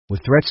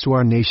With threats to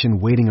our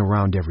nation waiting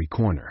around every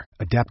corner,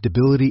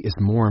 adaptability is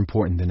more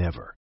important than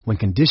ever. When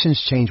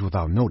conditions change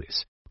without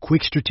notice,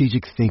 quick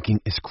strategic thinking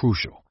is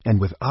crucial.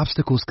 And with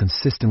obstacles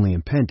consistently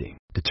impending,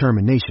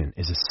 determination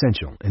is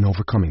essential in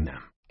overcoming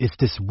them. It's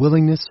this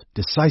willingness,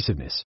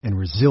 decisiveness, and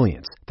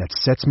resilience that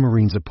sets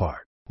Marines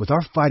apart. With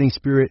our fighting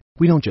spirit,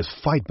 we don't just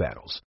fight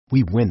battles,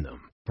 we win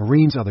them.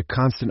 Marines are the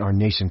constant our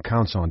nation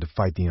counts on to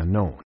fight the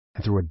unknown.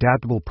 And through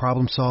adaptable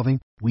problem solving,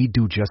 we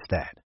do just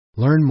that.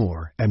 Learn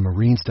more at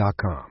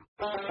marines.com.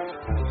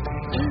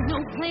 Ain't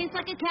no place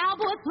like a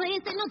cowboy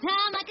place, ain't no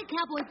time like a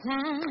cowboy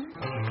time.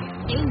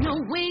 Ain't no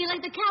way like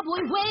the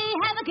cowboy way,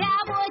 have a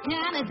cowboy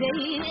kind of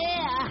day,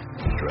 yeah.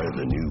 Try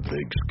the new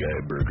Big Sky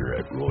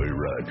Burger at Roy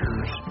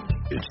Rogers.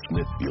 It's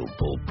Smithfield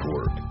pulled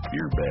pork,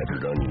 beer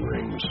battered onion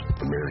rings,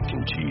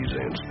 American cheese,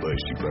 and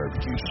spicy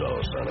barbecue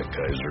sauce on a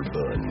Kaiser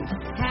bun.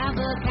 Have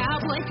a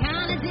cowboy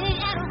kind of day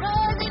at a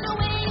Rose, ain't no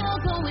way you're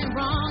going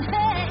wrong,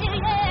 hey,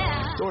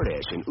 yeah.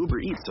 DoorDash and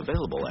Uber Eats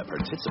available at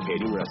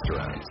participating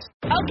restaurants.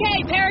 Okay,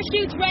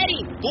 parachutes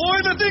ready. Boy,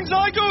 the things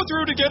I go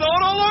through to get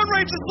auto loan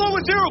rates as low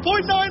as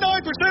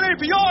 0.99%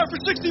 APR for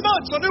 60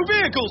 months on new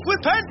vehicles with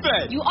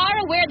PenFed. You are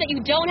aware that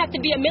you don't have to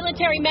be a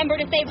military member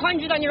to save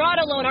hundreds on your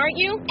auto loan, aren't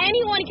you?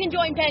 Anyone can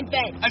join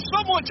PenFed. I'm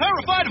somewhat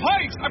terrified of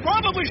heights. I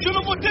probably should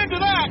have looked into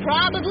that.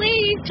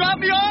 Probably. Drop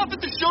me off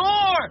at the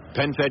shore.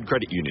 PenFed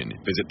Credit Union.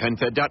 Visit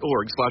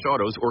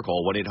PenFed.org/autos or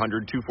call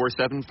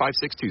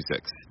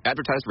 1-800-247-5626.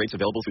 Advertised rates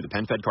available through the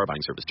PenFed car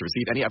buying service. To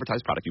receive any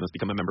advertised product, you must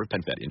become a member of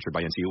PenFed, insured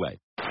by NCUA.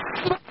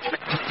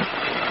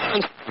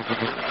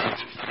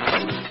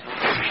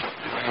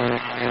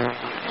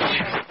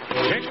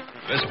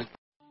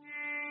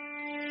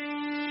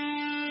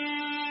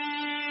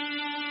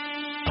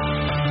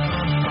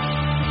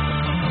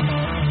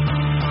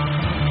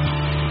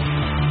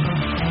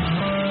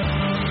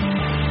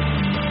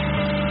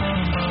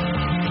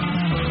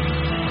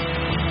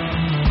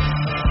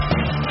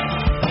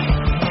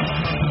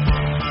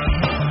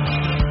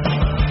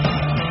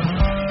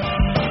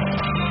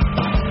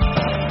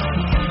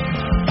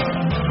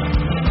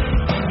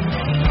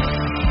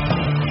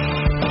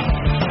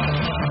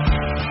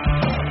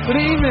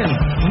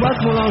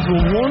 Welcome along to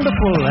a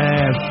wonderful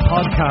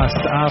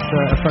podcast after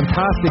a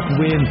fantastic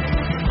win.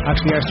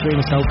 Actually, our stream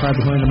is so far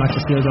behind, the match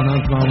is still going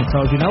on at the moment.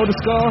 So if you know the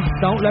score,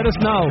 don't let us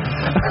know.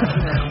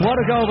 What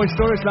a goal by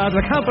Sturridge, lads.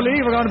 I can't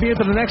believe we're going to be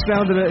into the next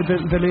round of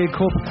the League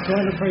Cup.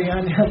 Going to free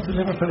and you have to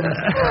Liverpool.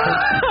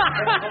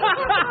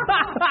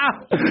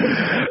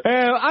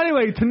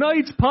 Anyway,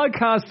 tonight's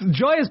podcast,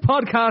 joyous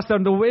podcast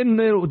on the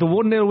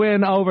 1-0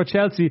 win over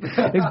Chelsea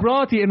is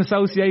brought to you in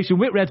association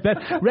with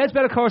RedsBet.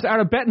 RedsBet, of course, are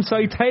a betting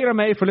site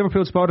tailor-made for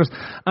Liverpool supporters,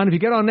 and if you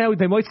get on now,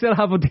 they might still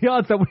have the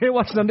odds that we're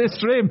watching on this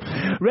stream.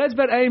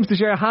 RedsBet aims to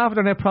share half of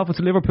their net profits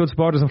to Liverpool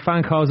supporters and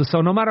fan causes,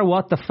 so no matter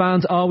what, the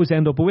fans always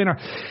end up a winner.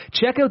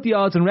 Check out the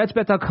odds on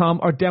redsbet.com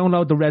or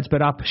download the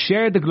RedsBet app.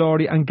 Share the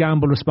glory and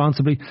gamble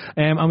responsibly.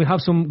 And we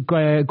have some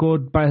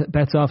good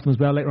bets off them as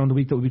well later on the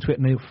week that we'll be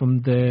tweeting out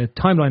from the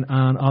timeline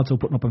and also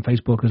putting up on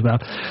Facebook as well.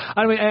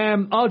 Anyway,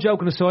 all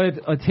joking aside,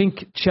 I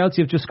think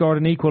Chelsea have just scored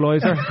an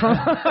equaliser.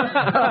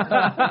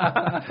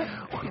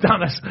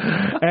 Damn it.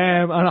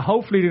 And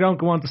hopefully they don't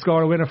go on to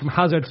score a winner from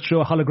Hazard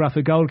through a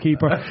holographic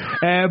goalkeeper.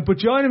 But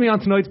joining me on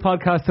tonight's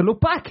podcast to look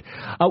back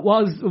at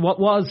what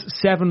was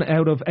 7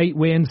 out of 8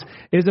 wins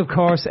is, of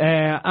course,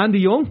 Andy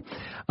Young.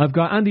 I've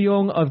got Andy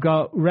Young, I've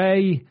got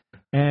Ray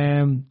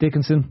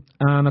Dickinson,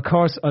 and of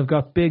course I've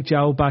got Big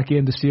Joe back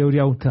in the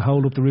studio to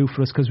hold up the roof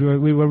for us, because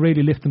we were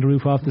really lifting the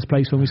roof off this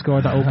place when we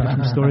scored that opener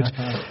from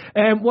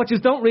Sturridge. What you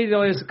don't really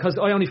know is, because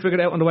I only figured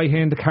out on the way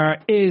here in the car,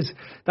 is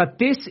that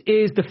this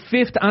is the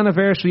 5th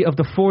anniversary of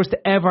the first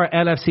ever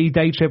LFC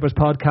Day Trippers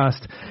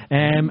podcast,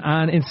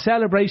 and in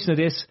celebration of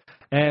this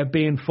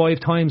being 5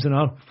 times and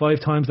all,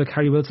 5 times like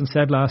Harry Wilson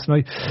said last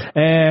night,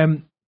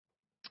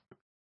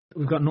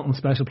 we've got nothing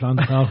special planned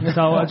at all.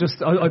 So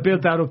I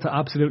built that up to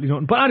absolutely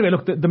nothing. But anyway,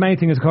 look, the main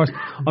thing is, of course,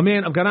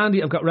 I've got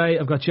Andy, I've got Ray,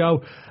 I've got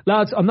Joe.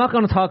 Lads, I'm not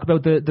going to talk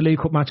about the League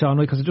Cup match all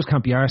night, because I just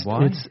can't be arsed.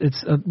 Why?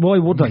 Why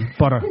would I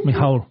bother my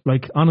whole?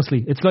 Like,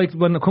 honestly, it's like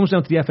when it comes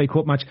down to the FA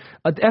Cup match.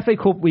 At the FA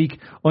Cup week,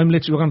 we're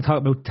going to talk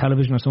about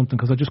television or something,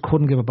 because I just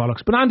couldn't give a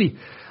bollocks. But Andy.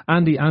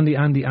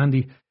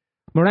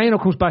 Moreno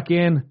comes back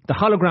in, the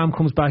hologram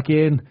comes back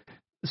in,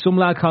 some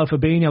lad called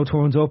Fabinho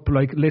turns up,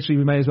 like literally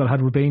we may as well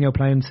have Rubinho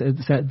playing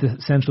the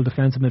central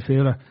defensive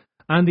midfielder.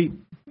 Andy,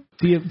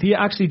 do you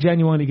actually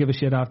genuinely give a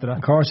shit after that?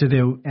 Of course I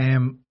do.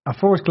 At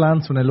first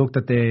glance, when I looked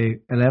at the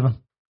 11,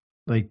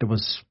 like there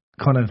was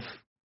kind of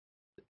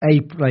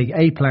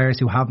 8 players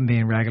who haven't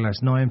been regulars,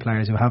 9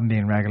 players who haven't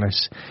been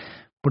regulars,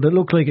 but it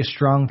looked like a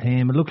strong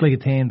team. It looked like a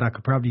team that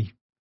could probably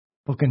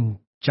fucking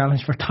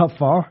challenge for top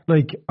 4,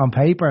 like on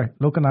paper,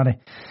 looking at it.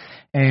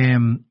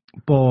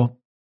 But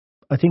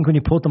I think when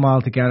you put them all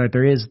together,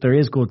 there is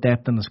good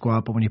depth in the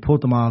squad. But when you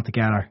put them all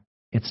together,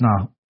 it's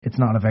not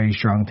a very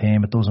strong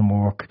team. It doesn't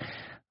work.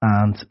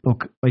 And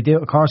look,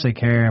 of course I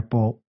care,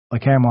 but I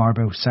care more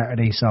about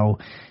Saturday. So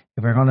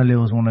if we're going to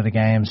lose one of the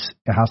games,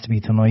 it has to be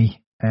tonight.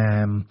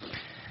 And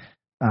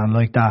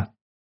like that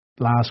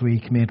last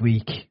week,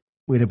 midweek,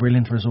 with a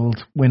brilliant result,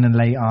 winning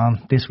late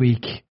on. This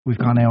week we've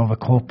gone out of a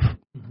cup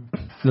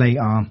late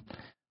on,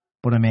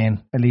 but I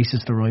mean, at least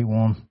it's the right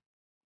one.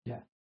 Yeah.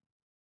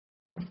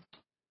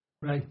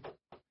 Right.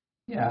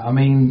 Yeah, I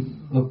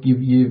mean, look,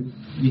 you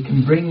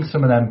can bring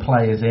some of them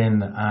players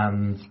in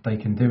and they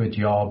can do a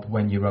job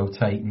when you're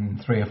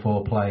rotating 3 or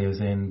 4 players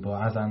in.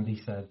 But as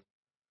Andy said,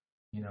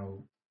 you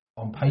know,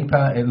 on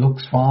paper it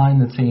looks fine,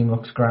 the team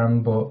looks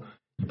grand, but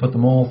you put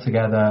them all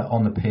together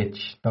on the pitch,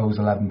 those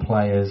 11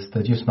 players,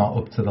 they're just not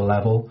up to the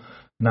level.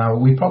 Now,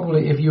 we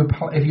probably, if you're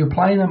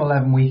playing them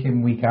 11 week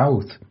in, week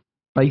out,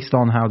 based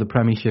on how the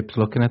Premiership's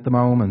looking at the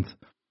moment,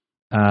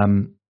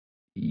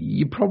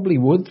 you probably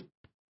would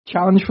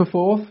challenge for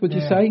 4th, would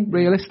you say?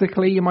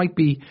 Realistically,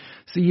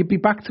 you'd be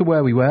back to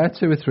where we were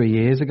 2 or 3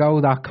 years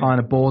ago, that kind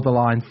of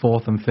borderline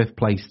 4th and 5th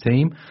place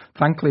team.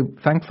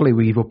 Thankfully,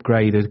 we've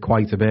upgraded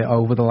quite a bit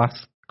over the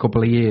last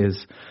couple of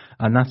years,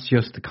 and that's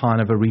just a kind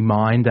of a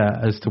reminder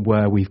as to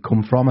where we've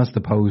come from as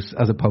opposed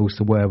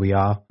to where we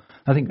are.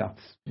 I think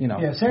that's, you know.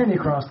 Yeah, certainly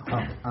across the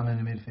top and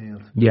in the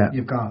midfield. Yeah.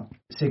 You've got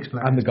 6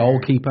 players. And the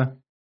goalkeeper.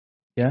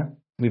 Yeah.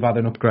 We've had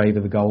an upgrade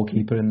of the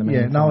goalkeeper in the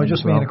midfield. Yeah, no, I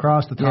just mean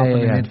across the top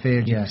and the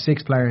midfield. Yeah.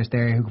 6 players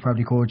there who could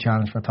probably go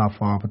challenge for top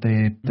 4, but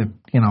the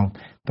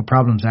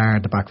problems are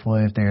the back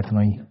 5 there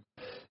tonight.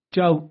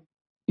 Joe,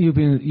 you've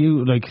lived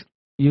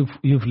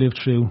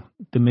through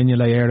the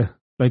Mignolet era.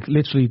 Like,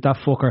 literally, that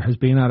fucker has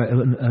been at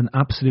an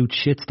absolute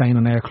shit stain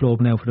on our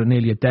club now for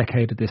nearly a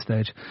decade at this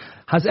stage.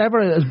 Has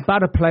ever as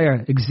bad a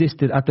player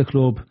existed at the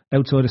club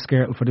outside of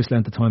Skrtel for this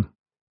length of time?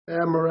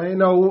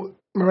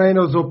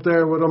 Moreno's up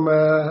there with him.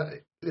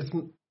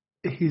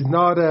 He's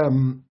not up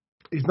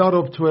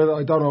to it.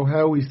 I don't know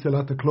how he's still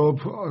at the club.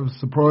 I was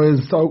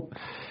surprised. So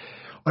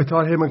I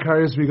thought him and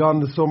Karius would be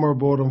gone this summer,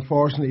 but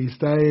unfortunately he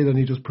stayed, and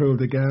he just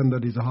proved again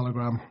that he's a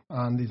hologram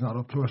and he's not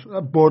up to it.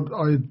 But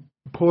I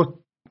put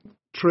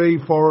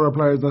 3-4 other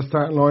players in the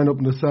starting line up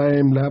in the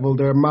same level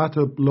there.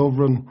 Matip,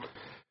 Lovren,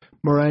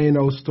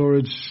 Moreno,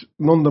 Sturridge.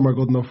 None of them are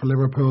good enough for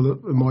Liverpool,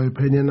 in my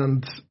opinion.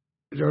 And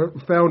you're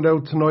found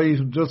out tonight.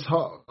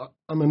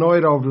 I'm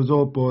annoyed over the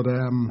result, but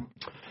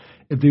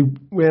if they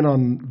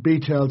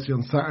beat Chelsea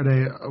on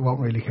Saturday, I won't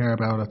really care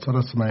about it. So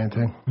that's the main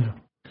thing. Yeah.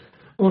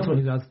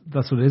 Ultimately,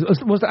 that's what it is.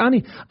 Was there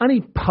any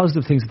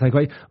positive things to take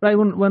away? Right,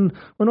 when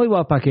I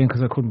walked back in,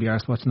 because I couldn't be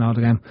arsed watching all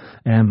the game,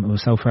 I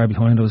was so far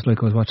behind. I was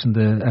watching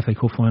the FA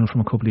Cup final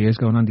from a couple of years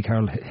ago, and Andy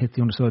Carroll hit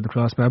the underside of the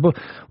crossbar. But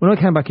when I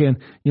came back in,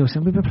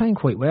 saying we've been playing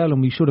quite well,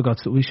 and they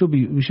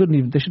shouldn't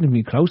even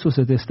be close to us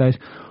at this stage.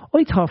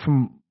 I thought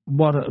from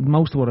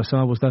most of what I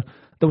saw was that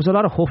there was a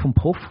lot of huff and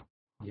puff,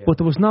 but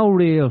there was no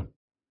real.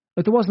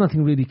 Like, there was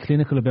nothing really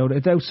clinical about it.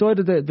 It's outside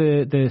of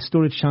the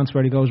Sturridge chance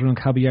where he goes around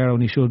Caballero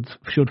and he should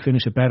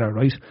finish it better,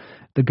 right?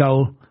 The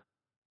goal,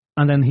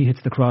 and then he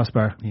hits the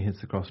crossbar. Yeah.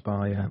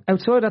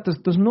 Outside that,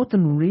 there's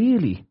nothing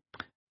really.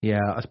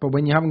 Yeah, but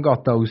when you haven't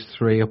got those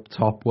 3 up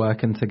top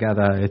working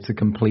together, it's a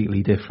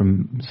completely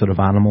different sort of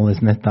animal,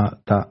 isn't it?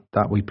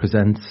 That we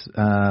present.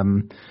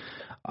 From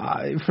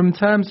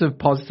terms of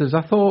positives,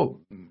 I thought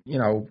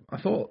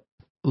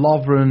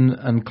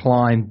Lovren and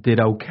Klein did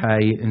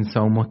okay in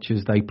so much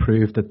as they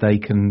proved that they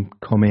can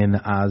come in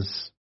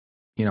as,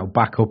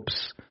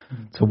 backups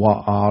to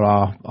what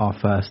are our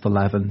first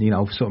 11.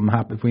 If something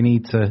happens,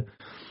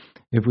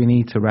 if we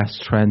need to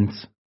rest Trent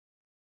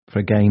for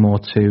a game or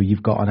 2,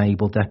 you've got an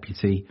able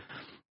deputy.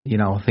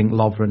 I think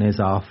Lovren is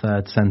our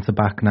 3rd centre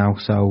back now.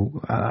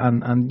 So I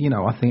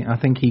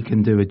think he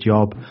can do a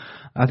job.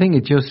 I think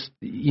it just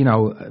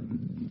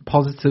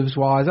positives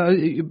wise,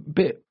 a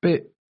bit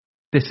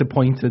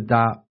disappointed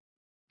that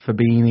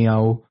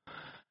Fabinho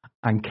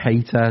and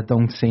Keita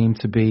don't seem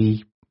to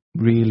be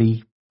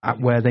really at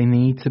where they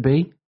need to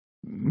be.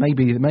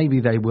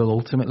 Maybe they will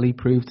ultimately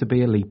prove to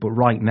be elite, but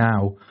right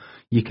now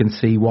you can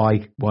see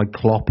why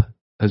Klopp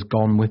has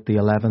gone with the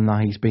 11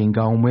 that he's been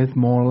going with,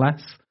 more or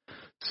less.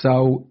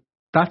 So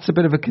that's a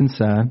bit of a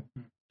concern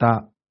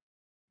that,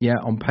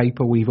 on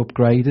paper we've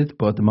upgraded,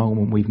 but at the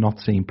moment we've not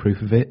seen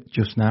proof of it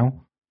just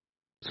now.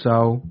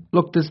 So,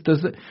 look,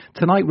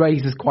 tonight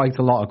raises quite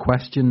a lot of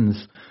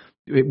questions.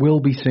 It will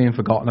be soon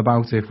forgotten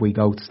about if we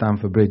go to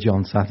Stamford Bridge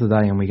on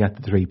Saturday and we get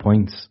the 3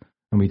 points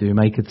and we do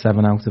make it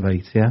 7 out of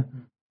 8, yeah?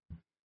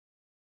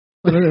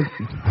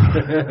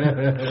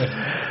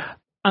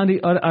 Andy,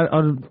 I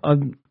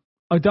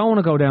don't want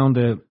to go down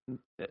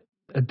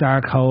a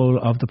dark hole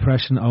of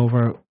depression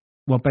over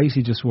what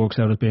basically just works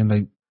out as being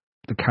like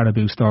the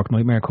Carabao Stork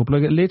Nightmare Cup.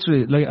 Like,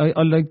 literally,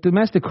 like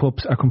domestic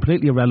cups are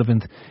completely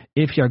irrelevant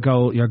if your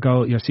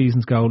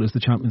season's goal is the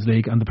Champions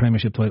League and the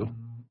Premiership title.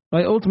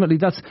 Right? Ultimately,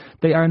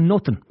 they are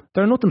nothing.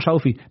 They're a nothing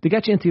trophy. They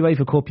get you into the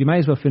UEFA Cup. You may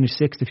as well finish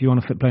 6th if you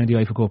want to play in the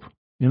UEFA Cup.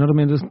 You know what I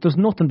mean? There's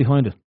nothing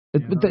behind it.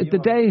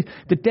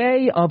 The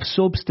day of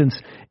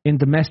substance in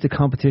domestic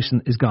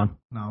competition is gone.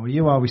 No,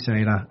 you always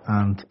say that,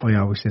 and I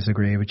always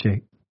disagree with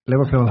you.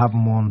 Liverpool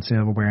haven't won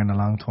silverware in a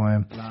long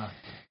time.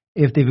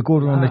 If they've a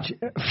good run,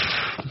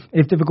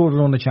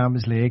 the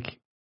Champions League,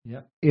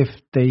 if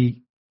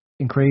they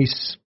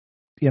increase,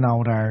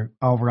 their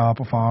overall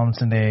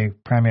performance in the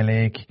Premier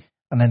League,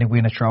 and then they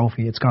win a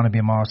trophy, it's going to be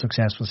a more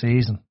successful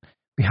season.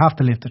 We have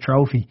to lift the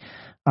trophy.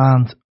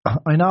 And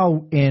I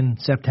know in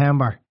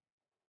September,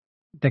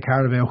 the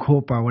Carabao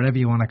Cup, or whatever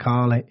you want to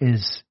call it,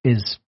 is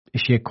a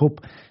shit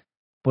cup.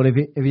 But if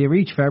you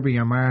reach February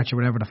or March or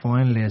whatever the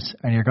final is,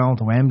 and you're going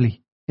to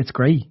Wembley, it's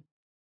great.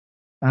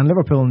 And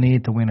Liverpool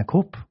need to win a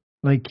cup.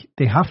 Like,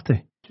 they have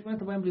to. You went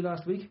to Wembley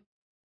last week?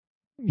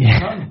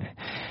 Yeah.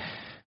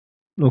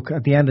 Look,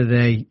 at the end of the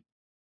day,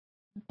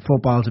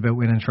 football's about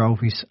winning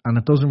trophies, and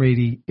it doesn't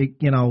really,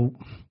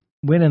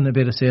 winning a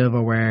bit of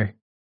silverware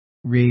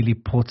really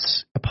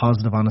puts a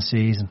positive on a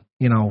season,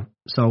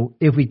 So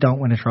if we don't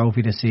win a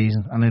trophy this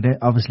season, and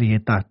obviously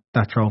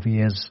that trophy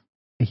is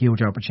a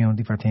huge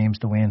opportunity for teams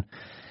to win.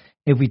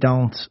 If we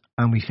don't,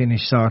 and we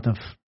finish sort of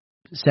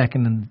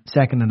second in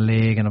the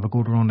league and have a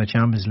good run in the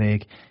Champions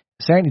League,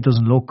 it certainly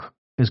doesn't look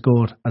as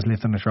good as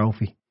lifting a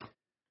trophy.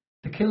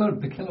 The killer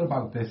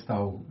about this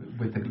though,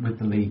 with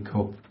the League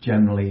Cup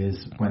generally,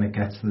 is when it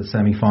gets to the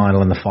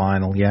semi-final and the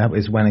final. Yeah,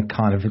 is when it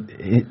kind of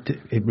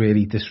it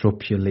really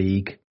disrupts your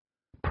league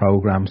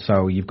program.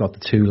 So you've got the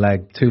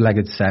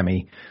two-legged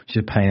semi, which is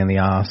a pain in the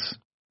arse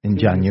in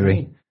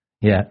January.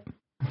 Yeah.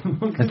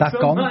 Is that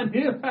gone?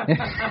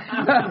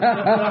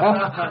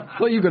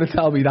 Well, you're going to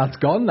tell me that's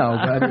gone now.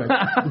 But anyway.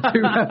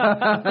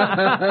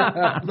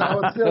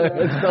 No, it's still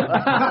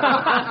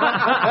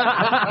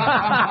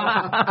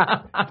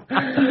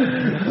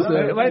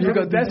Wait, you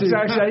got desks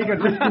are shaking.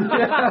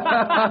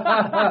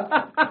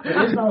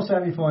 There is no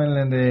semi-final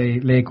in the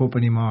League Cup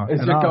anymore.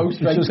 It's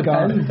just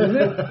gone, isn't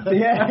it?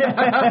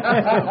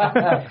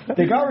 Yeah.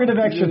 They got rid of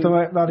extra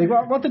time.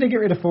 What did they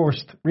get rid of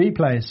first?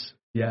 Replays.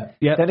 Yeah.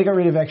 Then they got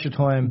rid of extra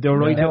time. They were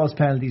right. Now it's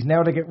penalties.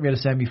 Now they get rid of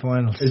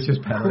semi-finals. It's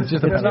just penalties. They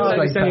just have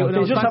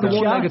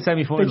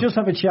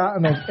a chat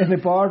in the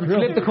boardroom.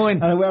 Flip the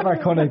coin, and whoever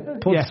kind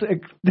of puts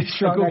the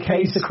stronger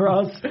case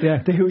across,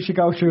 who should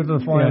go through to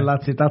the final.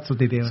 That's it. That's what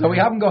they do. So we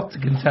haven't got to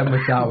contend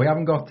with that. We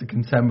haven't got to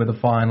contend with the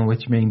final,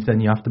 which means then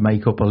you have to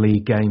make up a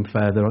league game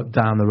further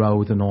down the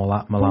road and all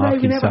that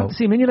malarkey. You never have to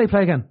see Mignolet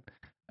play again.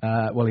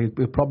 Well,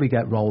 he'll probably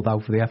get rolled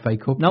out for the FA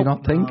Cup. Do you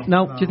not think?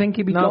 No. Do you think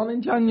he'll be gone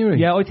in January?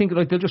 Yeah, I think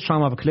they'll just try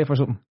him off a cliff or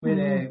something.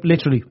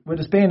 Literally. With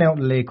us being out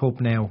in the League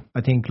Cup now,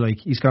 I think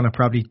he's going to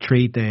probably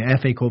treat the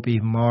FA Cup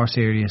even more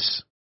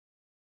serious.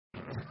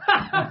 No?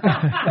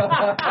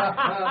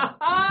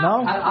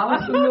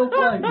 Alisson will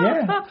play.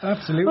 Yeah,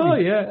 absolutely. Oh,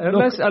 yeah.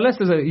 Unless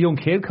there's a young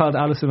kid called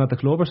Alisson at the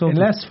club or something.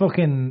 Unless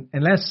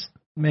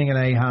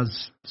Mignolet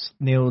has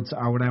nudes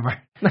or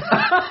whatever.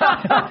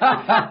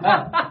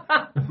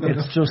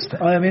 It's just,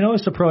 I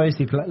was surprised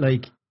he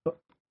played.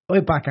 I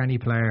back any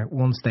player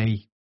once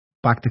they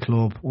back the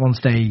club, once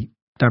they're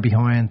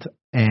behind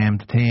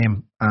the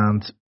team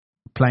and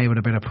play with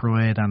a bit of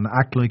pride and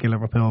act like a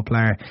Liverpool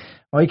player.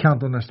 I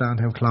can't understand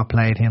how Klopp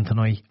played him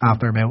tonight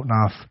after mouthing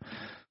off.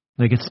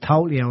 It's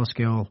totally out of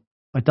skill.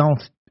 I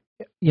don't,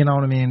 you know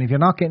what I mean? If you're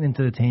not getting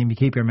into the team, you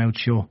keep your mouth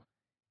shut.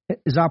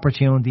 His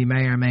opportunity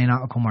may or may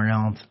not come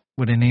around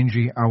with an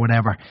injury or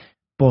whatever,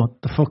 but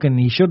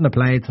he shouldn't have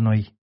played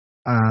tonight.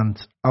 And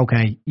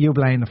okay, you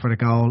blamed him for the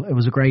goal. It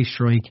was a great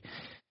strike,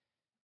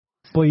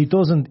 but he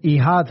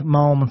had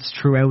moments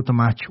throughout the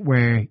match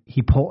where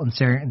he put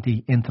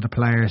uncertainty into the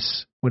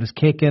players with his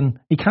kicking.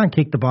 He can't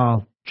kick the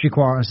ball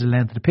 3/4 of the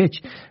length of the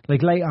pitch.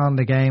 Like late on in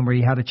the game where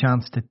he had a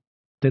chance to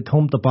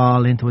thump the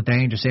ball into a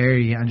dangerous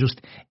area and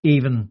just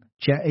even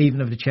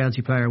if the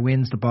Chelsea player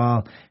wins the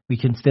ball, we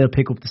can still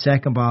pick up the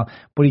second ball.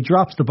 But he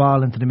drops the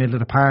ball into the middle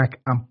of the park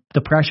and the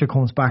pressure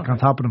comes back on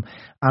top of him.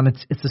 And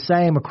it's the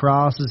same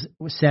across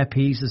with set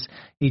pieces.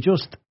 He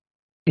just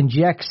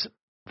injects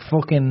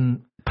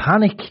fucking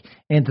panic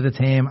into the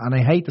team, and I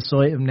hate the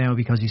sight of him now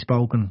because he's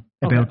spoken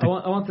about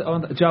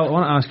it. Joe, I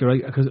want to ask you,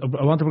 right, because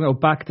I want to bring it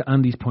back to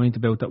Andy's point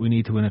about that we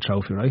need to win a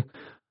trophy, right?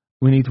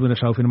 We need to win a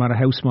trophy no matter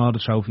how small the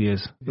trophy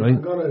is, right?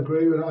 I'm going to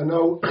agree with it. I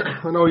know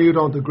you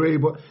don't agree,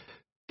 but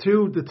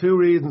the two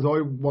reasons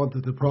I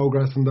wanted to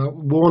progress in that,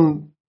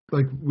 one,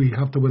 we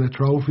have to win a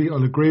trophy.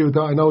 I'll agree with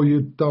that. I know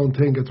you don't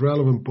think it's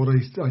relevant, but I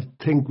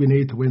think we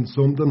need to win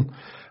something.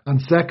 And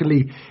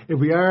secondly, if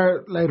we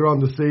are later on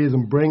the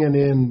season bringing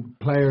in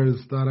players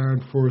that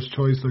aren't first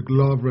choice like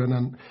Lovren,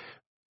 and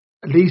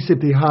at least if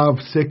they have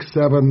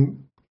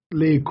 6-7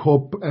 League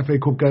Cup, FA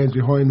Cup games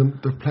behind them,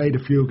 they've played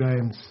a few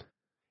games.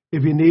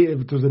 If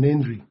there's an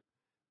injury.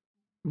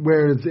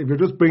 Whereas if you're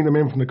just bringing them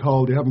in from the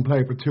cold, they haven't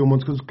played for 2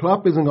 months, because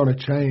Klopp isn't going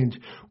to change.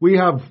 We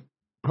have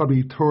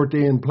probably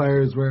 13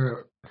 players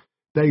where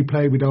they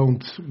play, we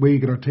don't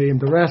weaken our team.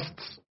 The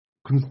rest,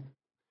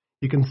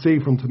 you can see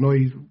from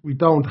tonight, we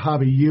don't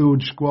have a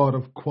huge squad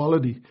of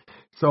quality.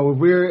 So if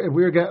we're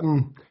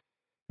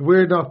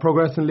not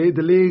progressing,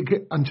 the league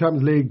and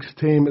Champions League's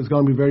team is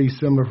going to be very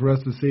similar for the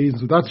rest of the season.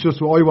 So that's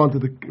just what I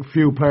wanted, a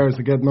few players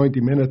to get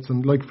 90 minutes,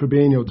 and like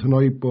Fabinho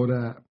tonight, but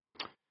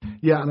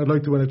and I'd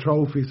like to win a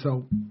trophy.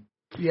 So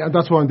yeah,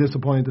 that's why I'm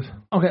disappointed.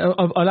 Okay,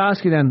 I'll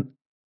ask you then.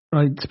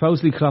 Right,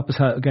 supposedly Klopp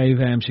gave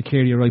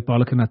Shaqiri a right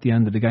bollocking at the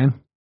end of the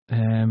game.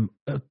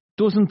 It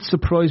doesn't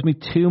surprise me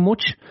too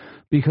much,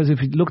 Because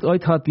if you looked, I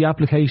thought the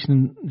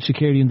application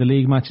Shaqiri in the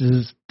league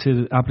matches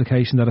to the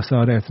application that I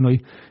saw there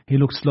tonight, he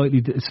looked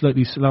slightly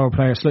slower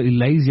player, slightly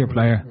lazier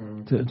player,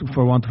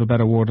 for want of a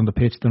better word, on the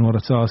pitch than what I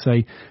saw.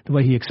 Say the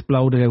way he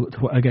exploded out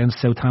against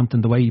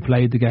Southampton, the way he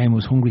played the game,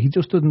 was hungry. He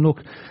just didn't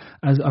look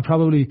as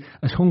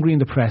hungry in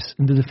the press,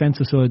 in the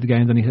defensive side of the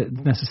game, than he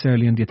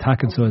necessarily in the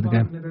attacking side of the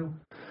game.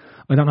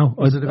 I don't know.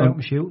 Was it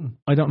about shooting?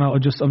 I don't know.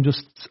 I'm just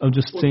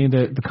seeing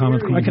the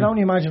comment. I can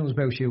only imagine it was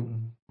about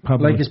shooting.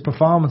 Probably. Like his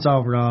performance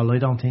overall, I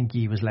don't think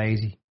he was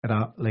lazy at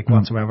all,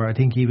 whatsoever. I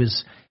think he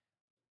was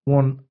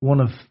one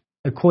of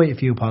quite a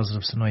few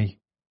positives tonight.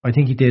 I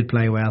think he did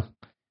play well.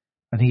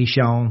 I think he's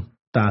shown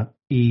that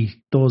he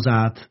does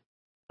add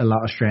a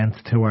lot of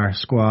strength to our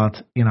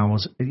squad. You know,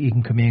 he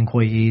can come in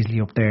quite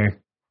easily up there,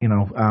 you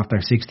know,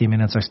 after 60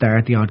 minutes or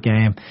start the odd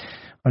game.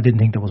 I didn't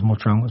think there was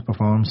much wrong with his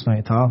performance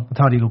tonight at all. I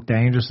thought he looked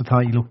dangerous. I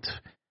thought he looked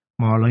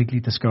more likely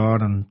to score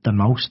than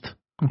most.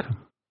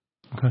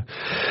 Okay.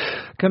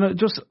 Can I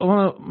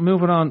want to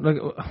move it on? Like,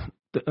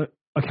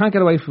 I can't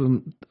get away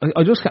from.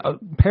 I can't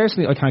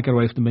get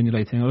away from the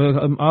Mignolet thing.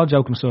 I'm all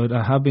joking aside.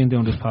 I have been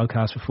doing this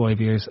podcast for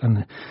 5 years,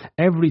 and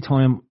every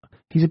time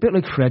he's a bit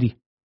like Freddy.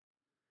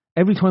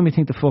 Every time you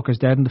think the fucker's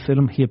dead in the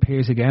film, he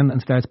appears again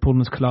and starts pulling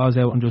his claws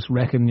out and just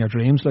wrecking your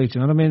dreams. Like,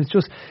 you know what I mean?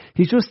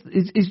 He's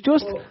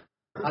just. Well,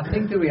 I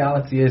think the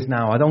reality is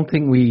now, I don't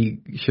think we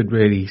should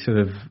really sort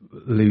of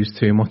lose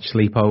too much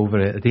sleep over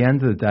it. At the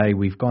end of the day,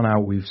 we've gone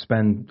out, we've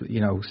spent,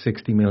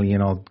 60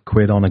 million odd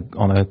quid on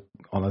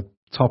a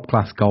top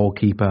class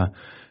goalkeeper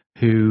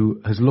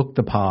who has looked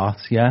the part.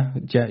 Yeah,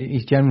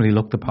 he's generally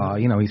looked the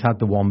part. He's had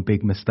the one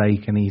big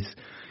mistake, and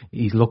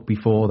he's looked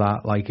before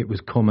that like it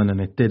was coming, and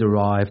it did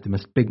arrive.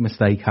 The big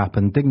mistake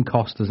happened, didn't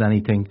cost us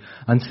anything,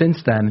 and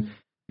since then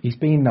he's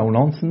been no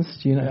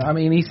nonsense. I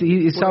mean,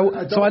 he's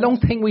so I don't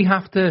think we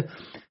have to.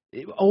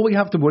 All we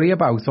have to worry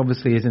about,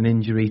 obviously, is an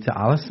injury to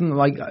Alisson.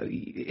 Like,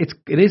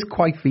 it is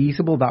quite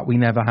feasible that we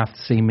never have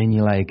to see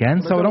Mignolet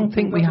again. So I don't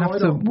think we have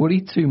to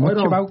worry too much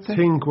about it. I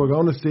think we're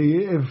going to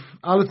see, if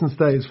Alisson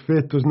stays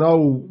fit, there's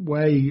no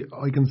way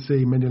I can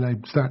see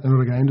Mignolet starting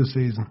another game this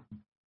season.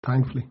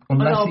 Thankfully,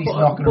 unless he's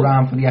knocking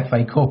around for the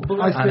FA Cup,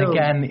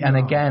 and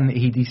again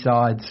he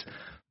decides,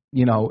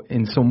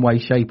 in some way,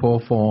 shape or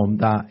form,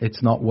 that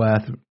it's not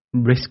worth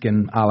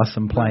risking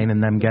Alisson playing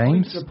in them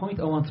games. The point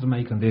I wanted to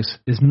make on this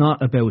is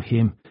not about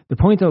him. The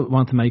point I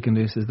want to make on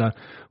this is that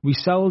we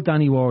sold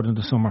Danny Ward in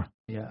the summer,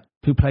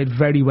 who played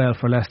very well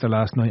for Leicester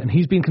last night, and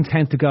he's been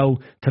content to go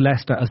to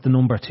Leicester as the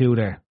number 2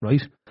 there,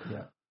 right?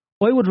 Yeah.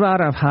 I would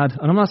rather have had,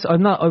 and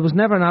I was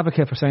never an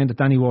advocate for saying that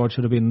Danny Ward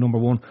should have been number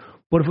 1,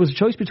 but if it was a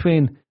choice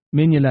between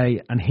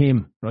Mignolet and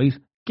him, right?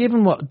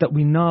 Given that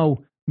we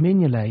know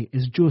Mignolet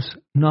is just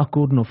not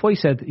good enough. I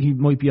said he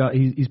might be.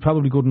 He's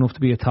probably good enough to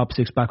be a top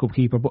 6 backup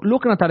keeper. But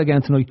looking at that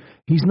again tonight,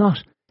 he's not.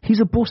 He's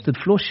a busted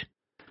flush.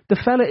 The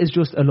fella is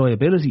just a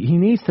liability. He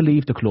needs to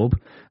leave the club.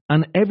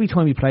 And every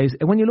time he plays,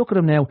 when you look at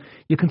him now,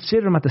 you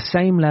consider him at the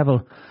same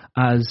level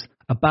as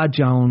a Bad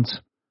Jones,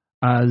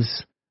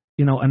 as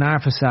an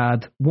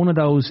Arfasad, one of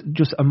those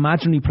just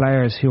imaginary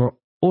players who are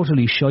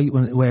utterly shite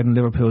when wearing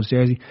Liverpool's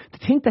jersey.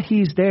 To think that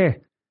he's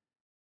there.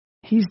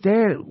 He's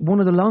there, one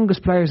of the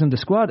longest players in the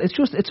squad.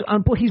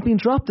 But he's been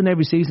dropped in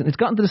every season. It's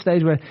gotten to the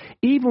stage where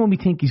even when we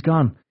think he's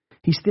gone,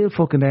 he's still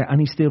fucking there and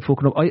he's still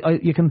fucking up.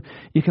 You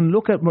can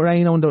look at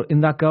Moreno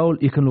in that goal.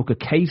 You can look at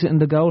Keita in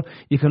the goal.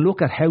 You can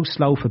look at how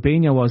slow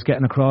Fabinho was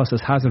getting across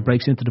as Hazard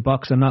breaks into the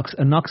box and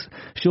knocks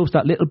shoves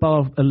that little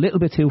ball a little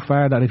bit too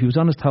far that if he was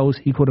on his toes,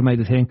 he could have made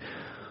the thing.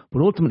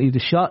 But ultimately, the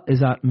shot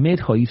is at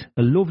mid-height,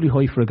 a lovely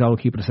height for a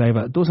goalkeeper to save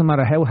it. It doesn't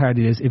matter how hard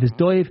it is. If his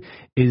dive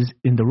is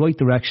in the right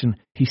direction,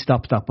 he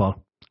stops that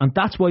ball. And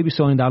that's why we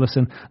signed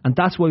Alisson, and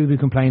that's why we've been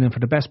complaining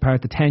for the best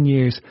part of 10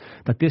 years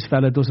that this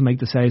fella doesn't make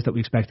the saves that we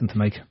expect him to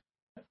make.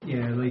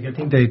 Yeah,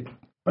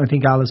 I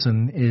think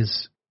Alisson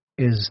is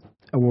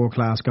a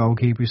world-class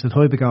goalkeeper. He's the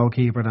type of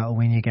goalkeeper that'll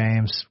win you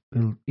games,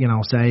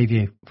 will save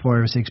you 5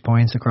 or 6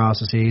 points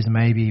across the season,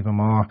 maybe even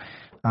more.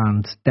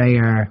 And they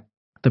are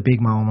the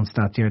big moments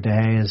that your De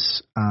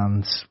Gea's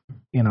and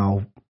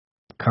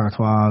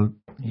Courtois,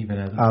 even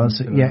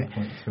Alisson,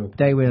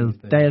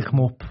 they'll come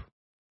up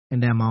in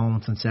them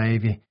moments and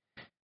save you.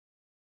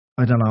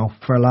 I don't know,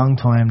 for a long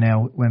time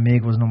now, when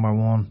Mig was number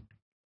 1,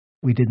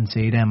 we didn't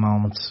see them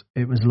moments.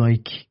 It was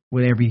like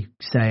with every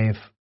save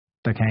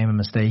there came a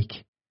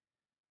mistake.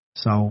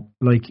 So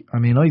I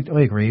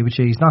agree with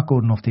you, he's not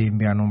good enough to even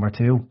be our number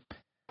 2,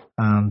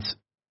 and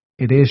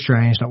it is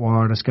strange that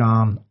Ward has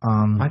gone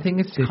on. I think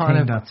it's kind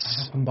of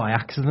that's by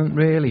accident,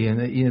 really.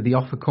 And the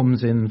offer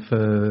comes in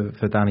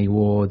for Danny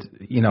Ward.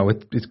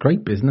 It's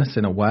great business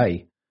in a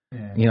way.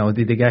 Yeah.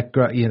 They get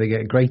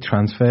a great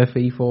transfer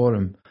fee for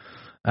him,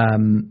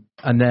 and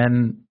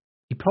then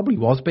he probably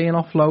was being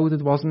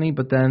offloaded, wasn't he?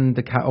 But then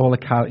the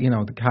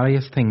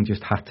Karius thing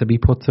just had to be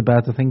put to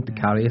bed. I think the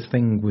Karius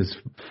thing was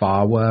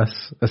far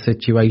worse a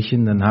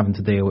situation than having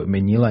to deal with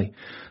Mignolet.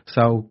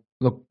 So.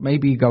 Look,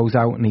 maybe he goes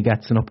out and he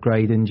gets an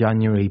upgrade in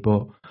January,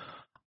 but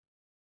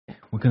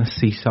we're going to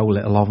see so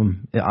little of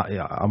him.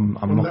 I'm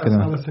not going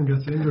to. Allison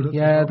gets injured.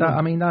 Yeah,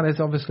 that is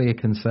obviously a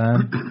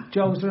concern.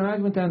 Joe, is there an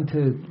argument then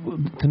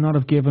to not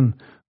have given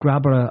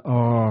Grabber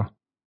or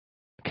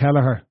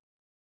Kelleher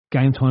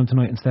game time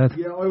tonight instead?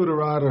 Yeah, I would have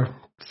rather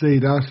see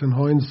that in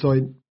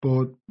hindsight,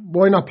 but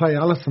why not play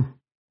Allison?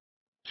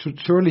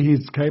 Surely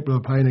he's capable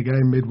of playing a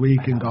game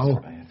midweek in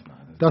goal.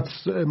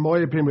 That's, in my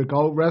opinion, with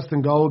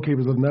resting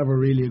goalkeepers. I've never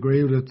really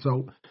agreed with it,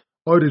 so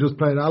I would have just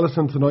played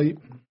Allison tonight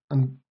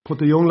and put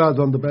the young lads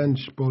on the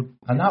bench. But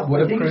that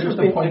would have proved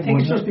the point. I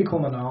think it's just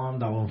become a norm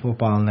though in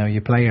football now.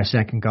 You play your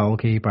second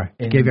goalkeeper,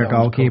 give your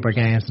goalkeeper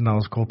games in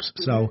those cups.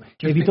 So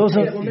if he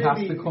doesn't, he has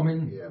to come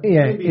in.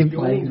 Yeah, he's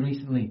played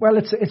recently. Well,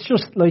 it's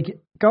just like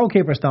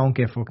goalkeepers don't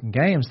get fucking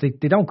games.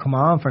 They don't come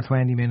on for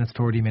 20 minutes,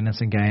 30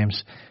 minutes in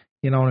games.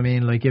 You know what I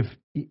mean? Like, if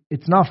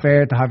it's not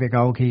fair to have your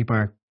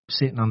goalkeeper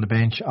sitting on the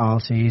bench all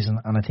season,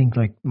 and I think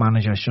like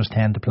managers just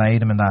tend to play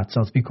them in that.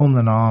 So it's become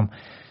the norm.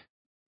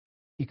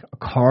 Of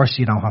course,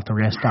 you don't have to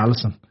rest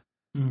Allison.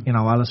 You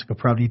know, Allison could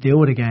probably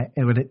do it again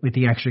with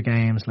the extra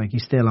games. Like,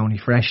 he's still only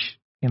fresh,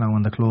 you know,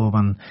 in the club,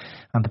 and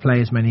to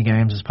play as many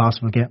games as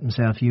possible, get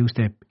himself used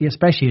to it,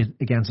 especially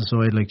against a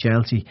side like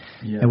Chelsea.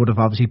 It would have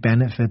obviously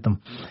benefited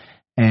them.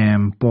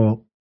 But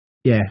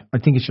yeah, I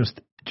think it's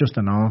just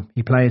a norm.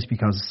 He plays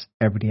because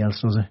everybody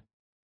else does it.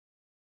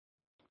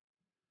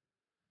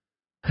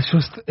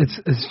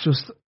 It's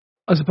just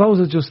I suppose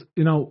it's just,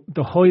 you know,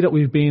 the high that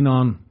we've been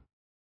on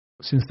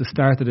since the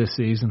start of this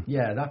season.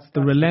 Yeah, that's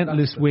the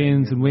relentless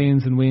wins and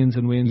wins and wins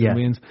and wins and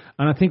wins.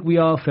 And I think we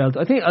all felt,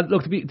 I think,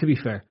 look, to be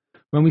fair,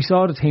 when we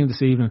saw the team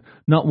this evening,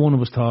 not one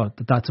of us thought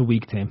that that's a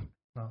weak team.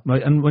 No.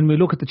 Right? And when we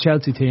look at the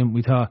Chelsea team,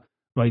 we thought,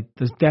 right,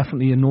 there's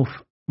definitely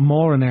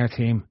more than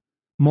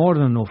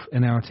enough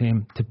in our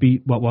team to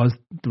beat what was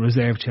the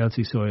reserve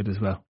Chelsea side as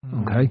well.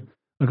 Okay?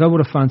 Like, I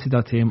would have fancied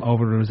that team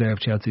over the reserve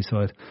Chelsea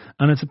side.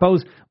 And I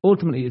suppose,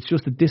 ultimately, it's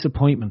just a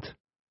disappointment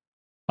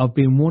of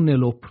being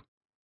 1-0 up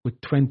with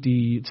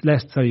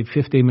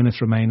 15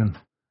 minutes remaining,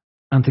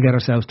 and to get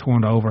ourselves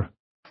turned over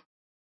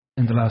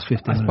in the last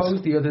 15 minutes. I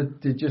suppose the other,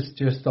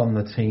 just on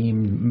the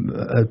team,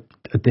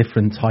 a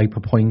different type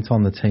of point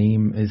on the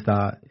team is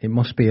that it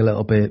must be a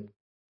little bit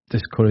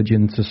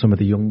discouraging to some of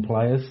the young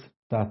players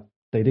that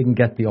they didn't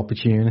get the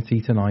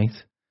opportunity tonight.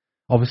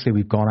 Obviously,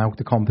 we've gone out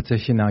the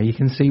competition now. You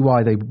can see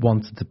why they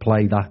wanted to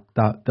play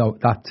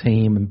that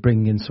team and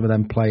bring in some of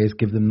them players,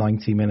 give them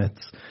 90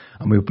 minutes,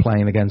 and we were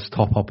playing against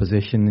top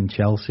opposition in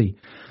Chelsea.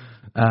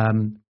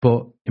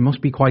 But it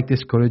must be quite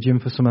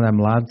discouraging for some of them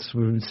lads.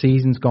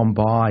 Seasons gone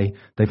by,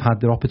 they've had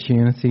their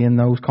opportunity in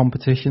those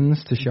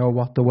competitions to show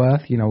what they're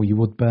worth. You know, your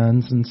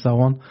Woodburns and so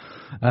on.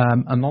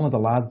 And none of the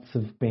lads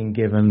have been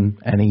given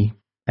any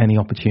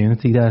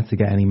opportunity there to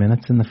get any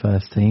minutes in the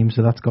first team.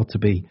 So that's got to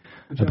be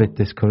a bit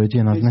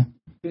discouraging, hasn't it?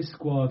 This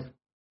squad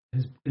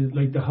is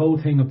like, the whole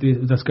thing of this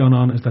that's going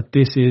on is that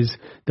this is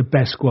the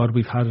best squad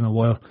we've had in a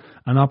while,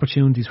 and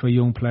opportunities for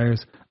young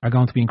players are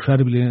going to be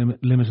incredibly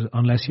limited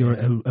unless you're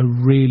a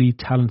really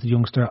talented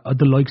youngster,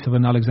 the likes of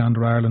an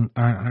Alexander Arnold.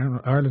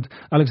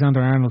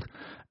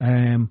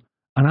 And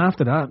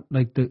after that,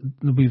 like,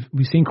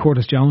 we've seen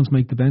Curtis Jones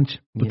make the bench,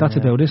 but that's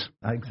about it.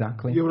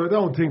 Exactly. Yeah, but I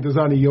don't think there's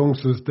any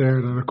youngsters there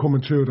that are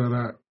coming through that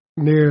are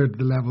near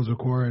the levels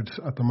required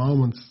at the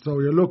moment. So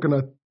you're looking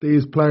at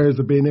these players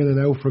that have been in and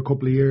out for a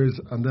couple of years,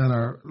 and then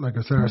are, like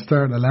I said, are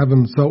starting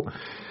 11. So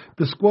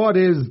the squad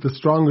is the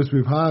strongest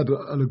we've had.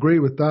 I'll agree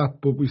with that,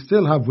 but we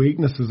still have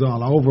weaknesses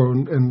all over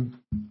in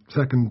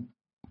second,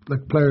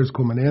 like, players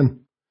coming in.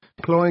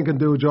 Cloyne can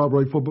do a job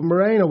right foot, but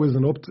Moreno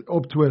isn't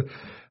up to it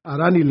at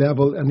any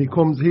level, and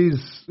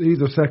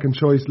he's a second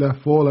choice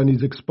left full, and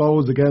he's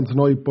exposed again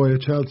tonight by a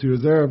Chelsea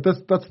reserve.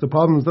 That's the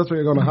problems. That's what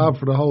you're going to have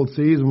for the whole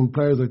season when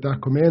players like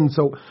that come in.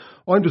 So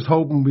I'm just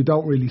hoping we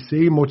don't really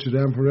see much of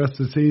them for the rest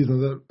of the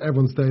season, that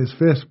everyone stays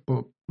fit.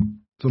 But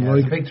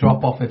it's a big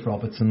drop off if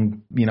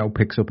Robertson, you know,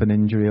 picks up an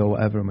injury or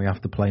whatever, and we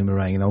have to play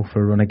Moreno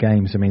for a run of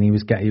games. I mean, he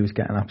was getting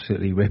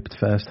absolutely ripped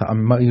first time.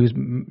 I mean, he was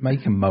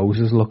making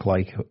Moses look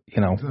like,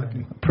 you know,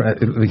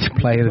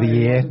 player of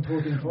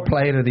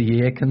the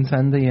year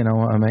contender. You know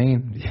what I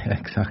mean? Yeah,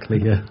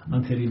 exactly. Yeah.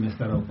 Until he missed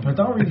that open. I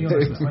don't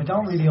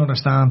really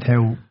understand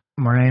how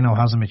Moreno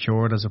hasn't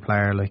matured as a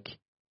player. Like,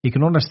 you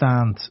can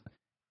understand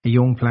a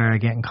young player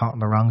getting caught on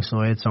the wrong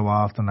side so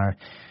often, or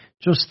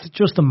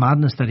just the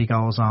madness that he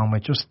goes on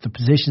with, just the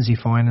positions he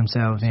finds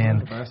himself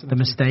in, the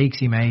mistakes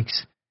he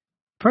makes.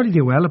 Probably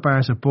do well at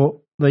Barca, but,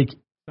 like,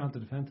 not to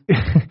defend.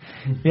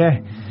 Yeah.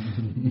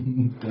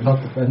 They're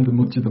not defending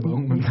much at the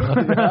moment.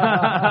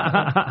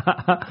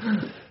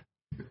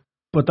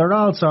 But they're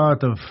all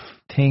sort of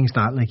things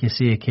that, like, you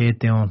see a kid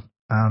doing,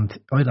 and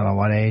I don't know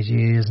what age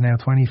he is now,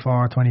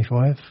 24,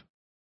 25.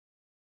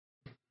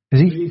 Is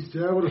he?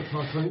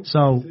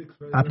 So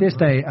at this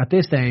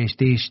stage,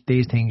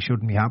 these things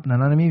shouldn't be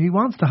happening. And I mean, if he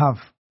wants to have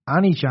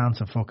any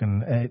chance of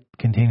fucking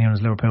continuing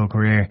his Liverpool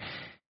career,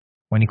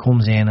 when he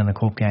comes in a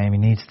cup game, he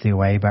needs to do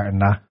way better than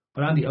that.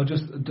 But Andy, I'll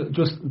just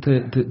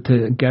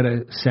to get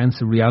a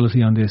sense of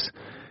reality on this,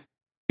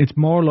 it's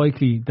more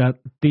likely that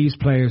these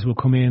players will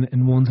come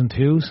in ones and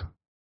twos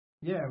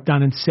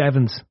than in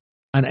 7s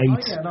and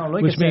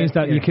 8s, which means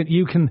that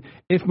you can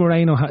if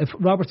Moreno, if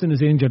Robertson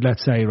is injured,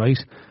 let's say, right,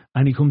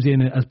 and he comes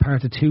in as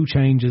part of 2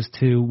 changes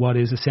to what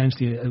is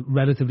essentially a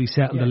relatively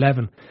settled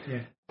 11. Yeah.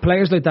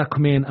 Players like that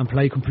come in and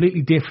play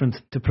completely different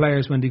to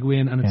players when they go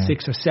in and it's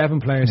 6 or 7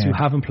 players who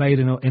haven't played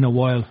in a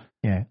while.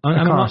 Yeah, and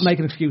I'm not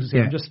making excuses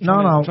here. I'm just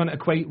trying to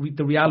equate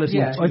the reality.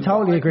 Yeah, I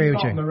totally agree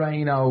with you.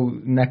 Moreno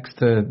next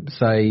to,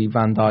 say,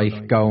 Van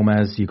Dijk,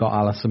 Gomez, you've got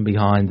Alisson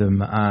behind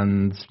them,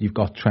 and you've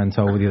got Trent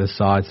over the other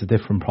side. It's a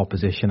different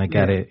proposition. I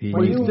get it.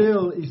 But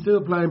he's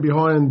still playing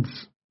behind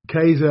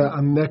Keza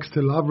and next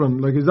to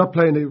Lovren. Like, he's not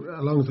playing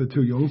alongside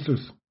 2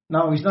 youngsters.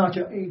 No, he's not,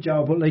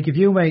 Joe. But if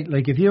you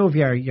have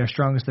your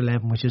strongest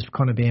 11, which is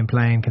kind of being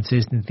playing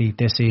consistently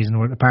this season,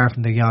 apart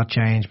from the odd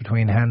change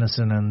between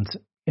Henderson and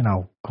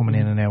coming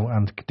in and out,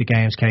 and the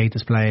games Kate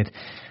has played,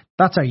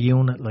 that's our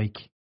unit. Like,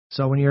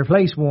 so when you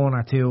replace 1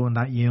 or 2 in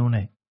that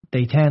unit,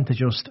 they tend to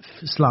just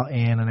slot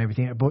in and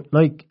everything. But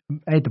like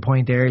I had the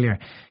point earlier,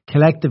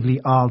 collectively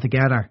all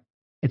together,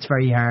 it's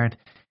very hard.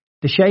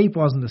 The shape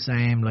wasn't the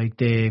same. Like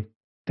the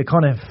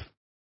kind of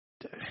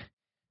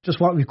just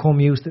what we've come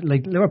used to.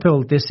 Like,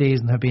 Liverpool this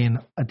season have been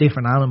a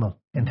different animal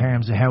in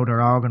terms of how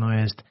they're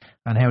organised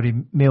and how they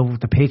move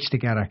the pitch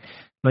together.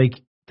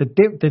 Like,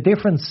 the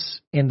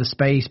difference in the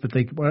space, but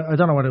like, I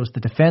don't know whether it was the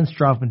defence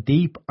dropping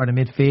deep or the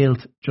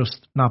midfield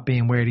just not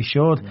being where they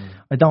should.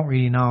 I don't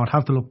really know. I'd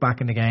have to look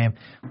back in the game,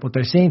 but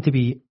there seemed to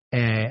be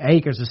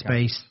acres of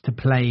space to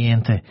play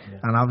into,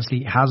 and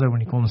obviously Hazard,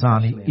 when he comes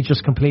on, he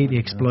just completely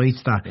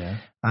exploits that.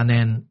 And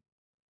then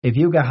if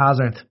you get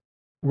Hazard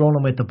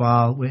running with the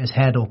ball with his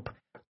head up,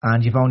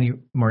 and you've only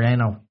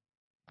Moreno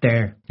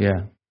there.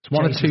 Yeah. It's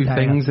one of 2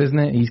 things, isn't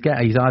it? He's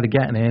either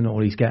getting in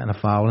or he's getting a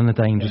foul in a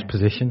dangerous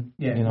position.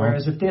 Yeah.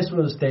 Whereas if this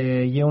was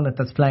the unit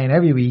that's playing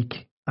every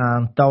week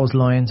and those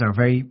lines are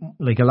very,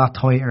 like, a lot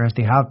tighter as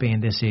they have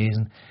been this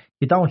season,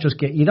 you don't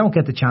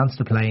get the chance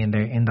to play in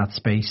that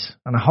space.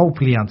 And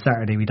hopefully on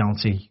Saturday we don't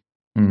see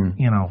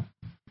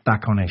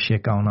that kind of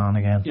shit going on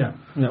again. Yeah.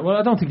 Well,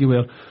 I don't think you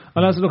will.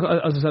 And as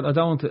I said, I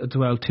don't want to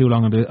dwell too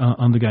long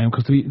on the game,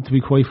 because to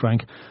be quite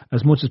frank,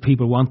 as much as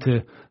people want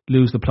to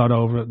lose the plot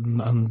over it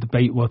and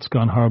debate what's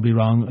gone horribly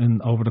wrong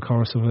over the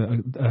course of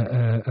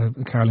a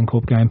Carling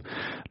Cup game,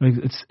 like,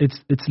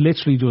 it's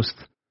literally just,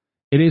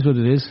 it is what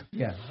it is.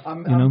 Yeah.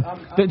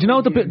 Do you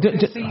know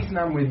this season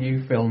I'm with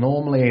you, Phil.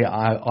 Normally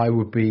I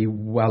would be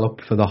well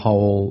up for the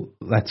whole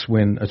let's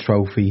win a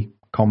trophy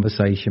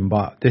conversation,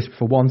 but this,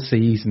 for one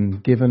season,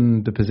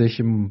 given the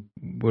position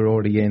we're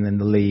already in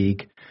the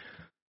league,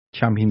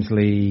 Champions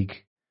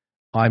League,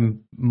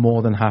 I'm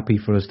more than happy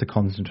for us to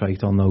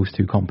concentrate on those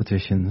 2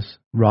 competitions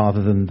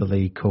rather than the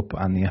League Cup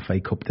and the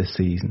FA Cup this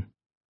season.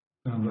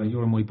 Oh, right,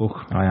 you're in my book.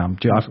 I am.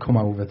 I've come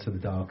over to the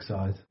dark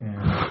side.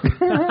 Yeah.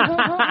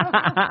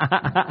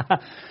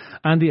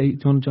 Andy, do you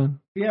want to join?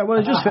 Yeah,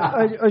 well,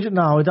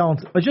 no, I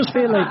don't. I just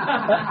feel like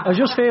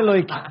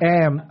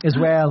as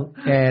well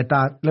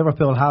that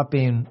Liverpool have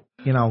been,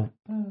 the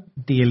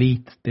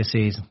elite this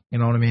season. You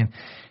know what I mean?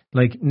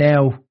 Like,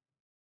 now,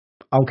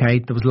 okay,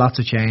 there was lots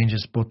of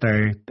changes, but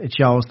it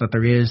shows that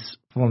there is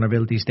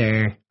vulnerabilities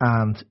there,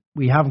 and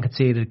we haven't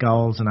conceded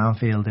goals in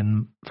Anfield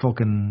in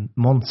fucking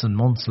months and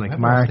months, like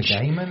March. The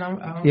game in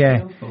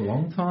Anfield for a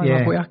long time,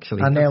 have we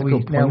actually? And now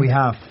we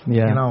have,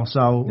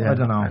 so I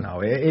don't know. I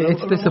know.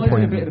 It's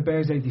disappointing. A bit of the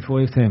Bears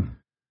 85 team,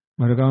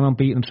 where they're going on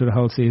beating through the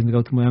whole season. They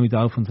go to Miami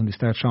Dolphins and they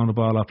start throwing the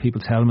ball off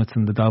people's helmets,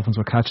 and the Dolphins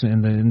were catching it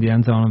in the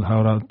end zone, and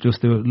how that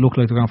just look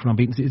like they're going for an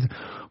unbeaten season.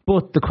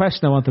 But the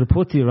question I wanted to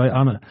put to you right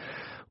on it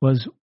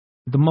was,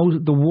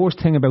 the worst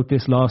thing about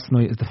this last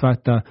night is the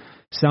fact that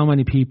so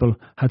many people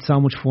had so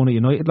much fun at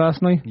United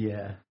last night.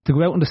 Yeah. To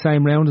go out in the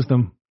same round as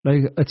them,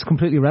 like, it's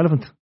completely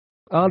irrelevant.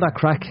 All that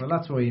crack. Well,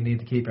 that's why you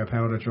need to keep your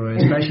powder dry,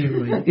 especially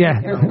when you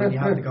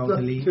have to go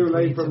to league. Too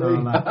late for me.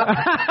 Like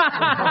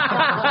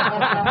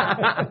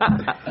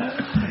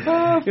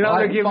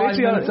 5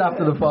 minutes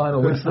after the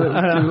final, it's too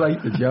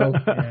late for Joe.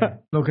 Yeah.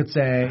 Look, it's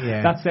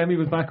that semi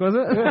was back, was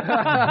it?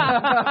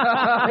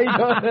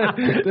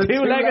 The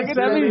two-legged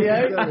semi.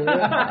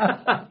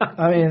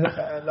 I mean,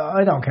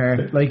 I don't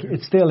care. Like,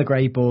 it's still a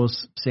great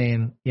buzz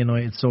seeing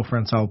United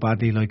suffering so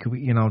badly. Like,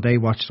 they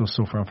watched us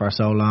suffering for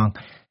so long.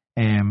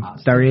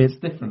 There is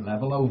different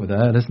level over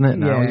there, isn't it?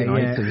 Now,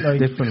 like,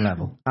 different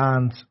level.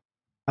 And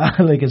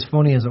like, as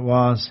funny as it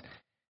was,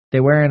 they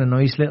were in a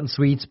nice little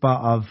sweet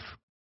spot of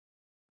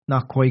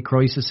not quite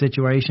crisis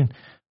situation.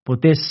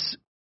 But this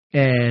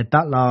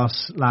that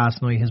loss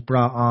last night has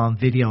brought on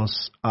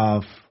videos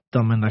of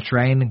them in their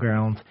training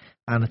ground,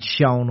 and it's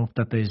shown up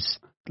that there's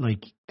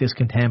like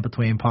discontent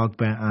between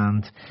Pogba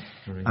and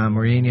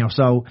Mourinho.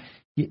 So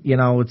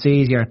it's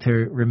easier to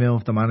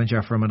remove the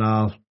manager from it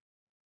all.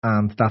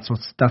 And that's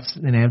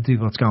inevitably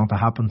what's going to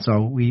happen.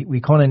 So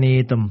we kind of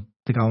need them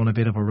to go on a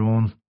bit of a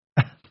run.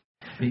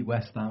 Beat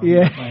West Ham.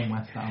 Yeah. Playing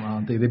West Ham,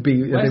 aren't they? They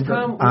beat West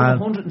Ham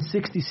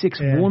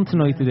 166-1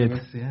 tonight. They did.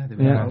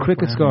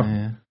 Cricket score.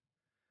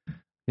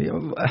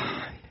 Yeah.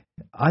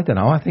 I don't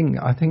know. I think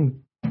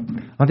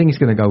I think he's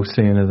going to go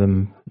sooner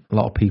than a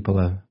lot of people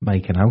are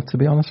making out, to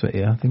be honest with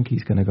you. I think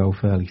he's going to go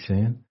fairly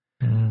soon.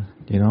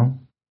 You know?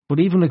 But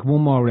even like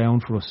one more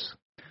round for us,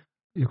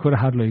 you could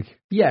have had like...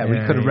 Yeah, we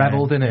could have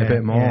revelled in it a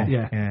bit more.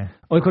 Yeah.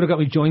 I could have got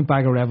my joint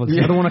bag of Revels.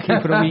 I don't want to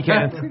keep for the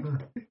weekend.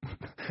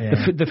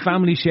 The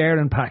family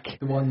sharing pack.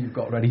 The one you've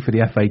got ready for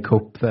the FA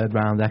Cup third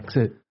round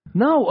exit.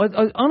 No,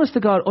 I honest to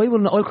God,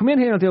 I'll come in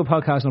here and do a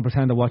podcast and I'll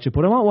pretend to watch it,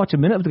 but I won't watch a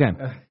minute of the game.